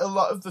kind of a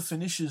lot of the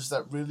finishes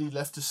that really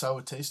left a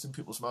sour taste in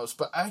people's mouths.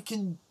 But I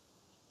can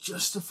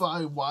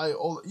justify why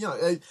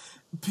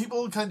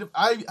people kind of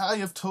I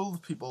have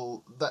told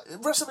people that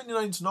WrestleMania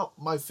 9 is not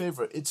my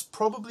favorite. It's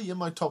probably in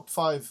my top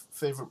 5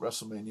 favorite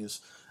WrestleManias.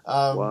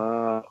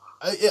 Wow.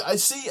 I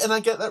see, and I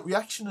get that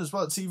reaction as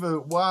well. It's either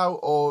wow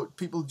or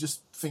people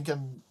just think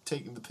I'm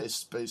taking the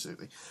piss,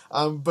 basically.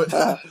 But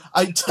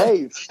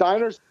hey,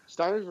 Steiner's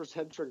Steiners vs.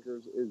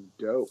 Headshrinkers is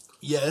dope.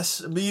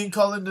 Yes, me and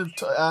Colin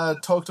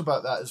have talked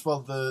about that as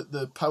well.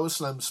 The power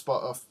slam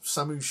spot off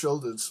Samu's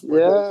shoulders.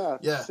 Yeah,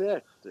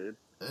 Sick, dude.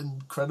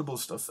 incredible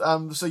stuff.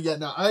 So yeah,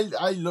 no,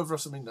 I love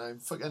WrestleMania 9.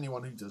 Fuck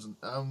anyone who doesn't.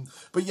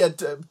 But yeah,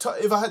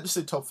 if I had to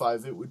say top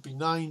 5, it would be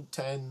 9,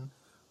 10,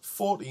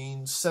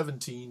 14,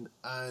 17,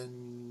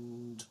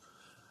 and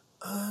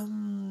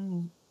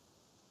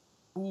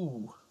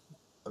ooh,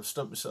 I've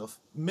stumped myself.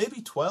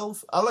 Maybe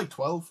 12. I like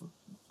 12,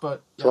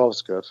 but yeah.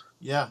 12's good.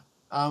 Yeah.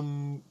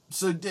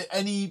 So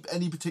any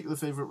particular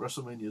favorite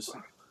WrestleManias?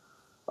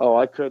 Oh,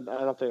 I don't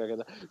think I get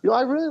that.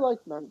 I really like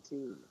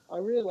 19. I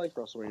really like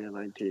WrestleMania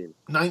 19.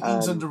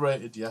 19's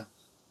underrated, yeah.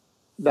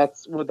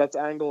 That's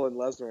Angle and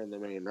Lesnar in the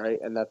main, right?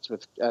 And that's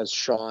with as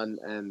Shawn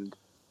and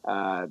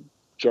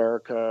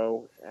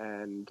Jericho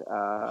and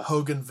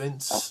Hogan,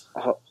 Vince.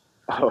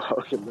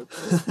 Hogan.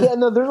 Vince. Yeah,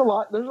 no, there's a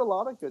lot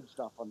of good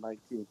stuff on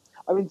 19.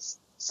 I mean,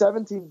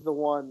 17's the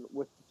one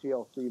with the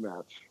TLC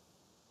match.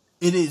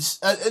 It is.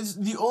 It's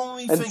the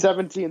only thing. And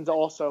 17's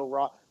also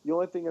Raw. The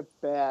only thing that's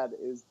bad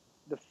is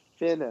the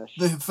finish.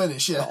 The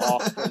finish, yeah. To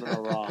Austin and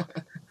The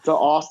Rock. To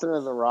Austin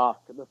and The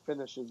Rock. The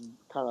finish is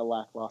kind of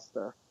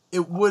lackluster.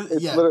 It would,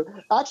 yeah.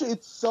 Actually,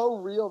 it's so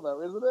real,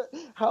 though, isn't it?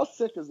 How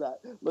sick is that?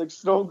 Like,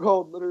 Stone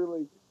Cold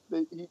literally,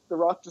 The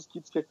Rock just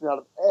keeps kicking out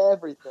of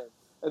everything.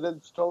 And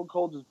then Stone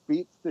Cold just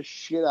beats the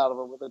shit out of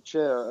him with a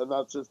chair, and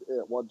that's just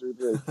it. 1, 2,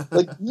 3.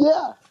 Like,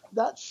 yeah,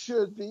 that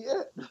should be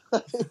it.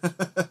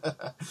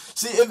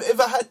 See, if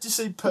I had to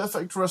say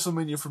perfect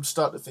WrestleMania from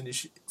start to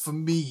finish, for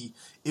me,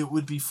 it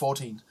would be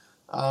 14.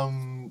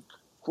 14's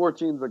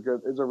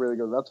a really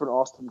good. That's when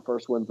Austin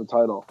first wins the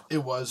title.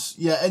 It was,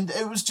 yeah, and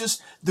it was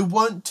just there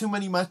weren't too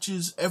many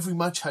matches. Every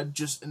match had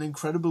just an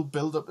incredible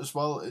build up as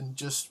well, and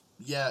just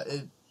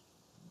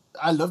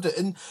I loved it,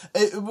 and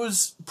it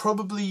was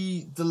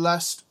probably the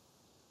last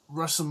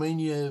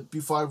WrestleMania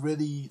before I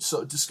really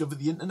sort of discovered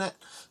the internet.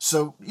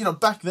 So,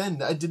 back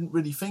then I didn't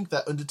really think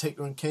that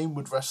Undertaker and Kane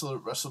would wrestle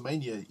at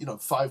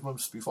WrestleMania, 5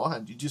 months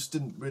beforehand. You just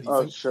didn't really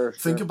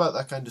think about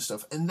that kind of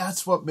stuff. And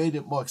that's what made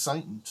it more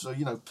exciting. So,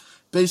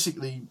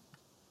 basically,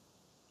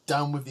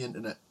 down with the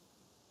internet.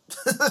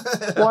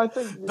 Well, I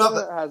think the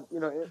internet has,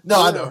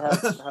 I know.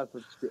 has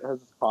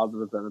its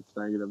positives and its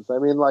negatives. I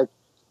mean, like,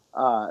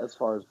 as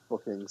far as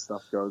booking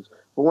stuff goes.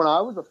 But when I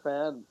was a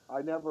fan,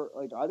 I didn't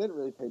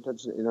really pay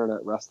attention to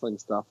internet wrestling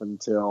stuff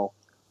until,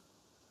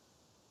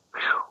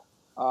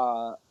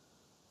 so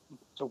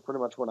pretty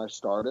much when I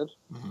started.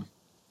 Mm-hmm.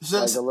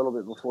 Like a little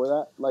bit before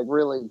that. Like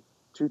really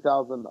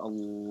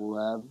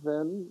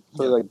 2011.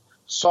 So like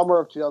summer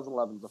of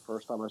 2011 is the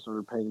first time I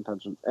started paying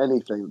attention to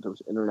anything that there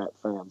was internet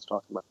fans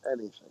talking about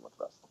anything with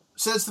wrestling.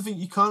 So that's the thing,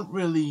 you can't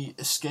really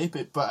escape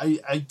it, but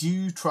I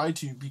do try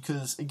to,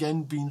 because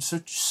again, being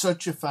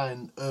such a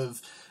fan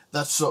of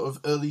that sort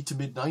of early to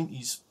mid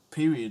 90s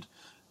period,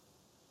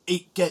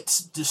 it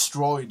gets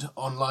destroyed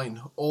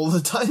online all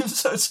the time.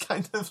 So it's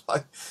kind of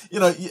like,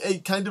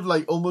 it kind of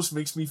like almost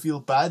makes me feel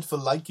bad for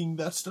liking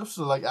that stuff.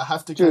 So like I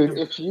have to Dude,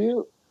 if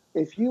you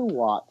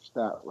watch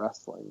that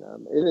wrestling,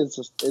 then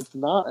it's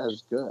not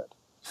as good.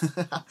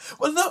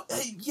 Well, no,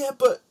 yeah,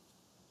 but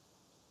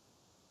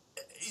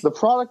the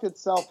product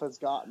itself has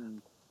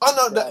gotten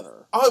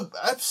better.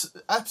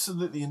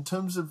 Absolutely, in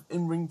terms of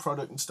in-ring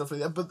product and stuff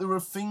like that. But there are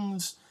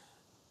things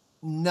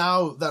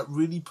now that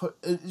really put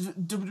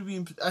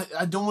WWE.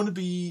 I don't want to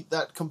be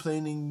that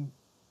complaining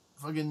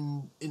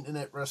fucking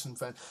internet wrestling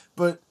fan,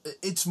 but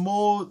it's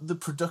more the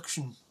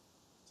production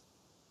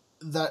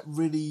that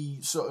really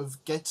sort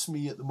of gets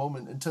me at the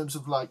moment, in terms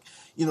of like,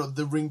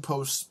 the ring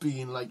posts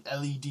being like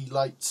LED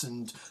lights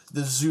and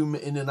the zoom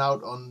in and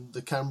out on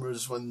the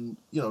cameras when,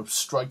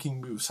 striking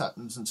moves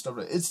happens and stuff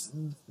like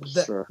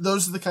that.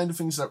 Those are the kind of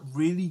things that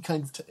really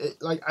kind of,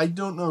 I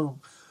don't know.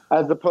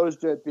 As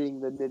opposed to it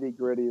being the nitty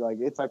gritty, like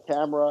it's a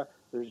camera,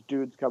 there's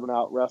dudes coming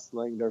out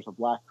wrestling, there's a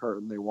black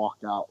curtain, they walk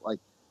out. Like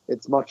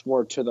it's much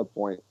more to the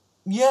point.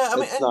 Yeah, I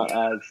mean,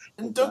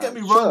 and don't get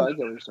me wrong. I get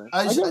what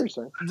you're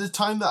saying. The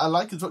time that I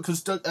like as well,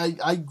 because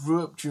I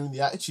grew up during the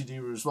Attitude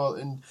Era as well,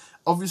 and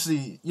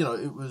obviously,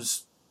 it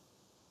was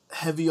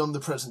heavy on the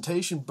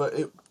presentation, but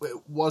it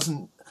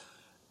wasn't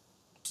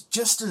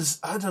just as,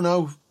 I don't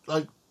know,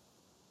 I'm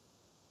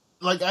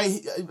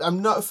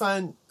not a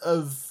fan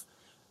of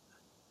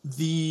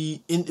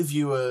the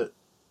interviewer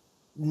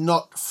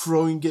not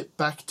throwing it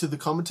back to the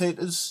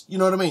commentators, you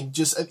know what I mean?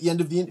 Just at the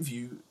end of the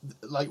interview,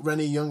 like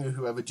Renee Young or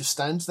whoever just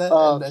stands there,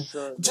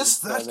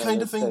 just that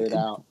kind of thing.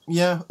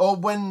 Yeah, or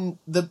when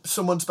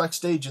someone's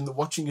backstage and they're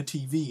watching a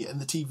TV and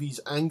the TV's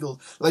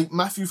angled, like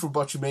Matthew from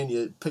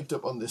Botchamania picked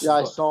up on this. Yeah,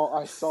 I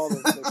saw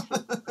this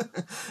picture.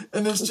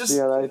 And it's just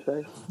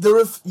thing. There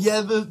are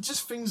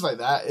just things like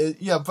that.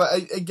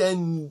 But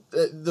again,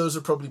 those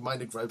are probably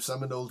minor gripes.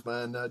 I'm an old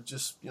man. I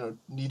just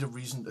need a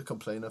reason to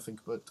complain, I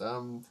think, but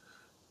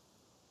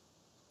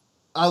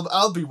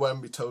I'll be wearing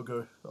my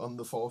toga on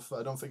the 4th.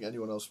 I don't think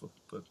anyone else will,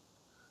 but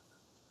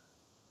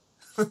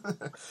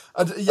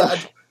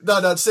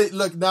No. Say,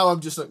 look, now I'm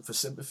just looking for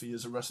sympathy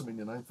as a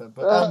WrestleMania 9 fan.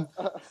 But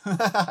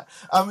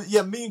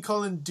me and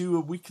Colin do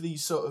a weekly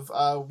sort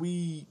of.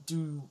 We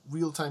do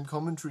real time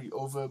commentary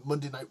over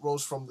Monday Night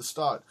Raws from the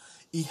start.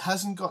 He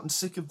hasn't gotten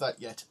sick of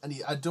that yet, and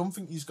I don't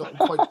think he's gotten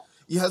quite.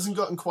 He hasn't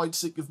gotten quite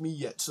sick of me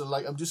yet. So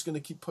I'm just going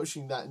to keep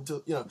pushing that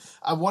until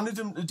I wanted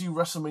him to do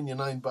WrestleMania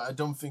 9, but I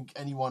don't think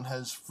anyone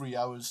has 3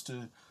 hours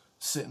to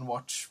sit and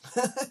watch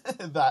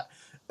that.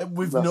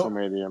 With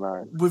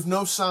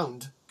no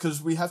sound,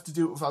 because we have to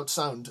do it without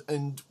sound.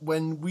 And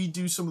when we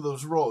do some of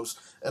those Raws,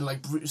 and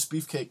Brutus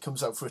Beefcake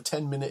comes out for a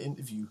 10-minute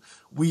interview,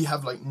 we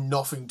have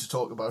nothing to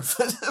talk about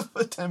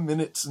for 10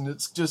 minutes, and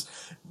it's just,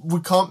 we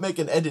can't make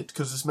an edit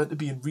because it's meant to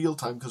be in real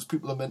time because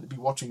people are meant to be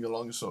watching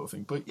along, sort of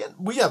thing. But yeah,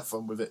 we have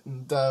fun with it.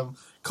 And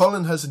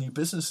Colin has a new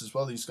business as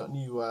well. He's got a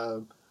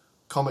new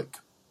comic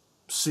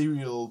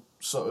serial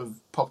sort of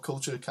pop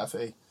culture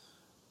cafe.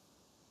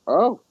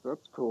 Oh,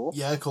 that's cool.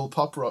 Yeah, called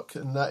Pop Rock,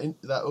 and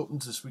that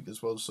opens this week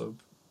as well. So,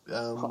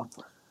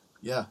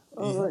 yeah.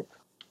 Right.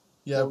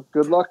 Yeah. Well,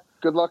 good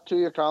luck to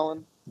you,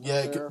 Colin.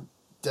 Yeah,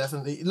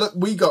 definitely. Look,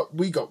 we got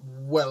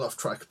well off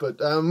track, but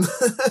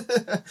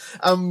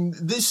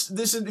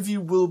this interview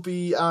will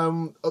be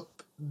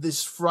up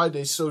this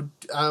Friday. So,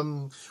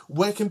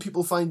 where can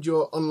people find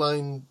your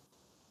online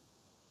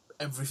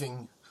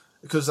everything?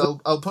 Because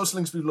I'll post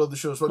links below the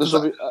show as well.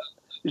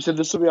 You said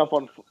this will be up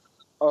on.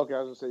 Okay,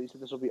 I was going to say, you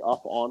said this will be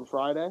up on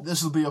Friday?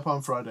 This will be up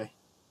on Friday.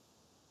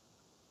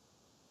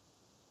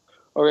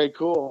 Okay,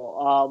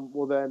 cool.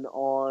 Well, then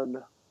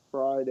on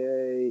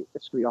Friday,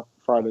 it's going to be up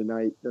Friday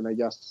night. Then I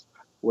guess,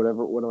 what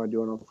am I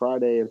doing on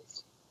Friday?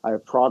 I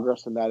have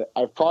progress in that. I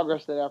have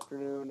progress that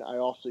afternoon.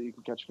 You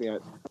can catch me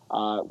at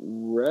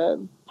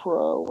Rev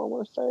Pro, I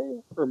want to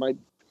say. What am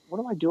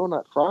I doing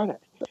that Friday?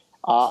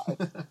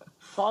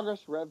 Progress,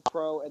 Rev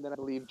Pro, and then I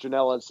believe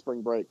Janela's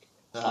Spring Break.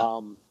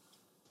 Uh-huh.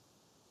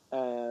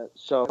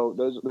 So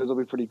those will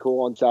be pretty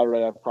cool. On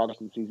Saturday, I have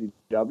progress in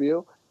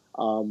CZW.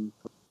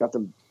 Got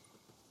them.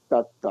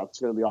 That's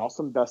going to be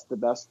awesome. Best the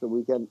best. The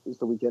weekend is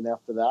the weekend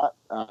after that.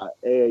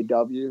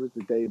 AAW is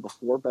the day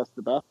before Best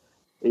the Best.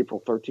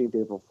 April 13th,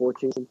 April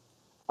 14th.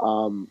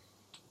 Oh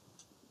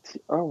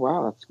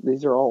wow,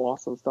 these are all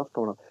awesome stuff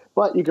going on.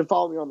 But you can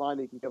follow me online.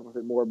 You can get a little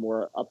bit more and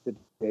more up to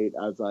date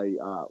as I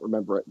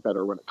remember it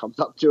better when it comes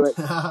up to it.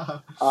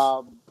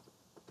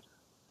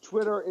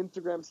 Twitter,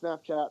 Instagram,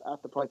 Snapchat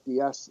at the Product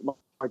DS.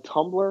 My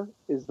Tumblr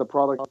is the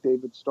Product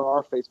David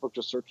Starr. Facebook,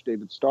 just search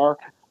David Starr.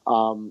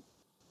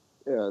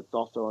 It's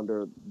also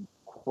under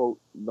quote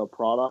the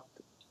Product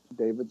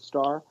David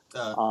Starr.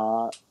 If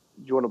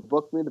you want to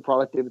book me, the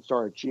Product David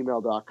Starr at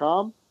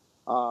gmail.com.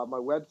 My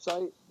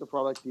website,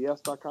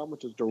 theproductds.com,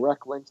 which is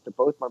direct links to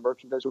both my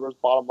merchandise orders,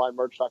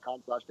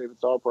 bottomlinemerch.com/David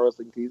Starr,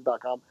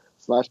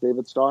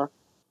 prowrestlingtees.com/David Starr.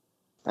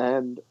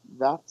 And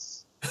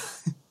that's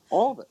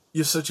all of it.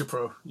 You're such a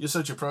pro.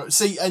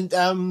 See,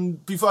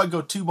 and before I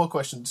go, 2 more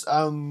questions.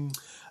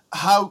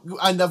 How,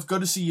 and I've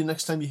got to see you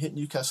next time you hit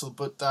Newcastle,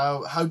 but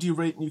how do you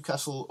rate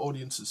Newcastle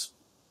audiences?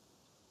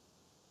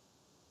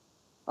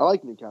 I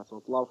like Newcastle.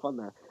 It's a lot of fun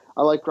there.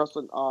 I like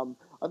wrestling. I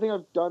think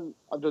I've done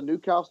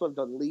Newcastle. I've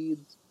done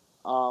Leeds.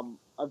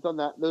 I've done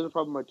that. Those are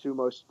probably my 2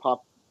 most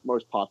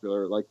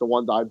popular, like the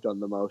ones I've done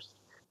the most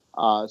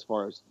as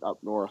far as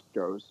up north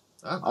goes.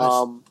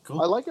 Oh, nice.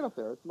 Cool. I like it up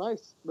there. It's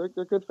nice. They're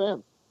good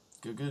fans.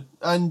 Good.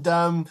 And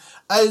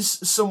as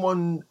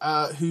someone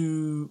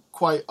who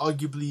quite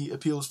arguably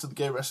appeals to the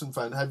gay wrestling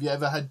fan, have you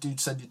ever had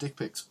dudes send you dick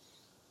pics?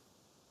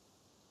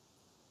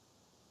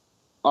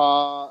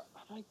 Have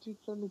I dude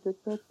send me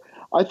dick pics?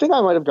 I think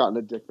I might have gotten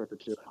a dick pic or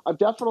 2. I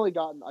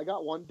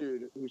got one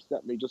dude who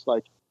sent me just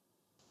like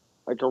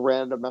a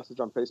random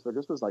message on Facebook.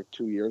 This was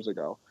 2 years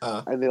ago.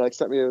 And they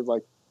sent me, it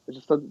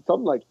just said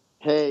something like,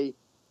 hey,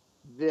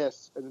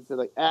 this, and it said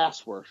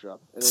ass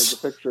worship, and it was a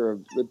picture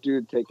of the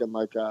dude taking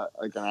an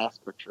ass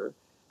picture,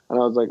 and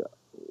I was like,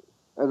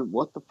 and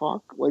what the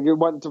fuck? It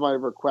went into my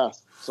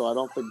request, so I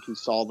don't think he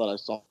saw that I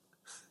saw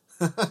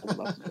the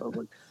message. I was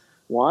like,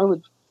 why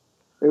would?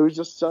 It was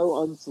just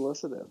so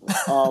unsolicited.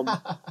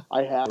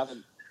 I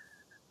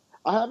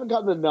haven't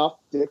gotten enough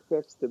dick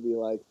pics to be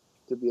like,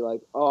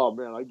 oh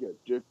man, I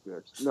get dick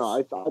pics. No,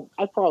 I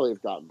probably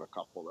have gotten a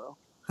couple though.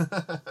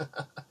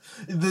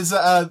 There's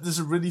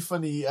a really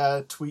funny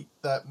tweet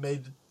that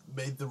made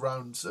the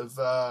rounds of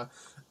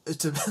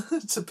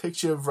it's a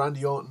picture of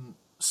Randy Orton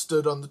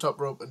stood on the top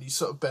rope and he's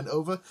sort of bent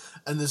over,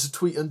 and there's a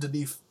tweet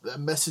underneath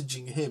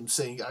messaging him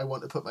saying, I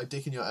want to put my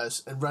dick in your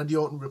ass, and Randy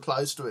Orton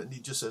replies to it and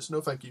he just says,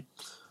 no thank you.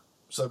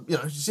 So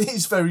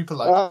he's very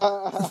polite.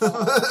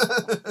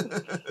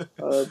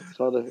 That's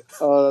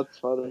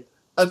funny.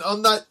 And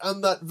on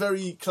that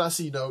very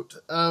classy note,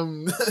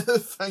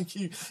 thank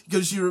you,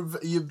 because you're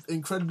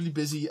incredibly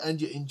busy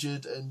and you're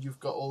injured and you've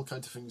got all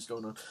kinds of things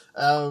going on.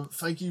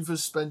 Thank you for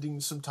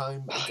spending some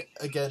time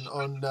again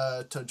on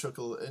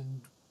Turnchuckle,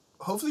 and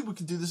hopefully we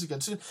can do this again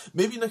soon.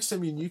 Maybe next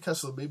time you're in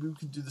Newcastle, maybe we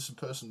can do this in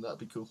person. That'd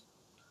be cool.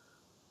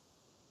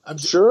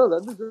 Sure,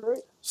 that'd be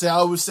great. See, I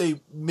always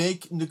say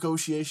make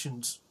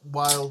negotiations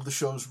while the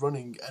show's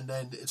running, and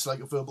then it's like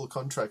a verbal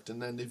contract.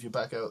 And then if you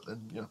back out,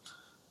 then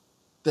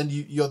then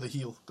you're the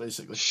heel,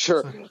 basically.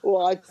 Sure. So.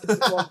 Well, I'm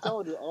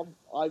telling you,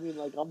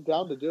 I'm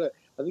down to do it.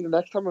 I think the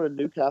next time I'm in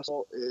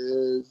Newcastle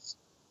is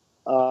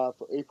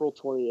for April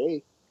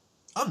 28th.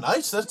 Oh,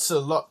 nice! That's a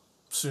lot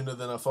sooner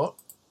than I thought.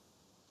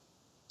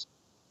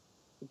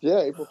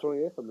 Yeah, April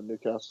 28th I'm in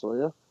Newcastle.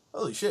 Yeah.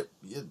 Holy shit!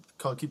 You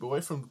can't keep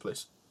away from the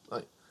place.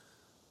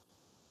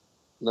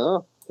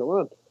 No, come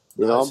on.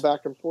 Nice. I'm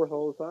back and forth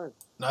all the time.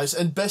 Nice.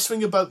 And best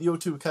thing about the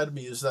O2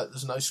 Academy is that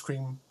there's an ice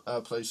cream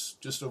place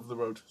just over the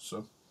road.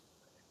 So.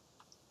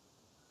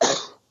 I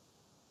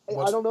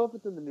don't know if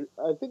it's in the new.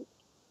 I think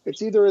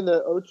it's either in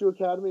the O2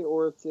 Academy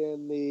or it's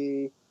in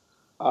the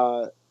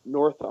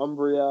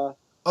Northumbria.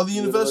 Oh, the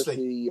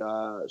university.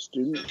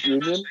 Student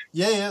Union.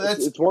 Yeah,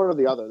 that's. It's one or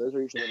the other. Those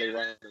are usually where they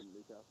run in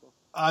Newcastle.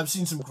 I've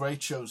seen some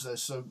great shows there,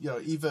 so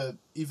either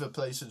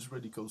place is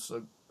really cool.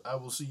 So I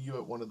will see you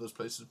at one of those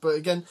places. But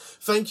again,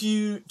 thank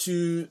you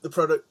to the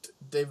product,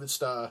 David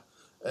Starr,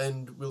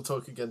 and we'll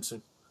talk again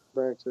soon.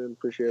 Thanks, man.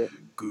 Appreciate it.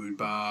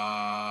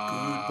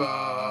 Goodbye.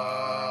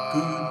 Goodbye.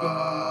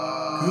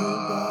 Goodbye.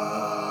 Goodbye.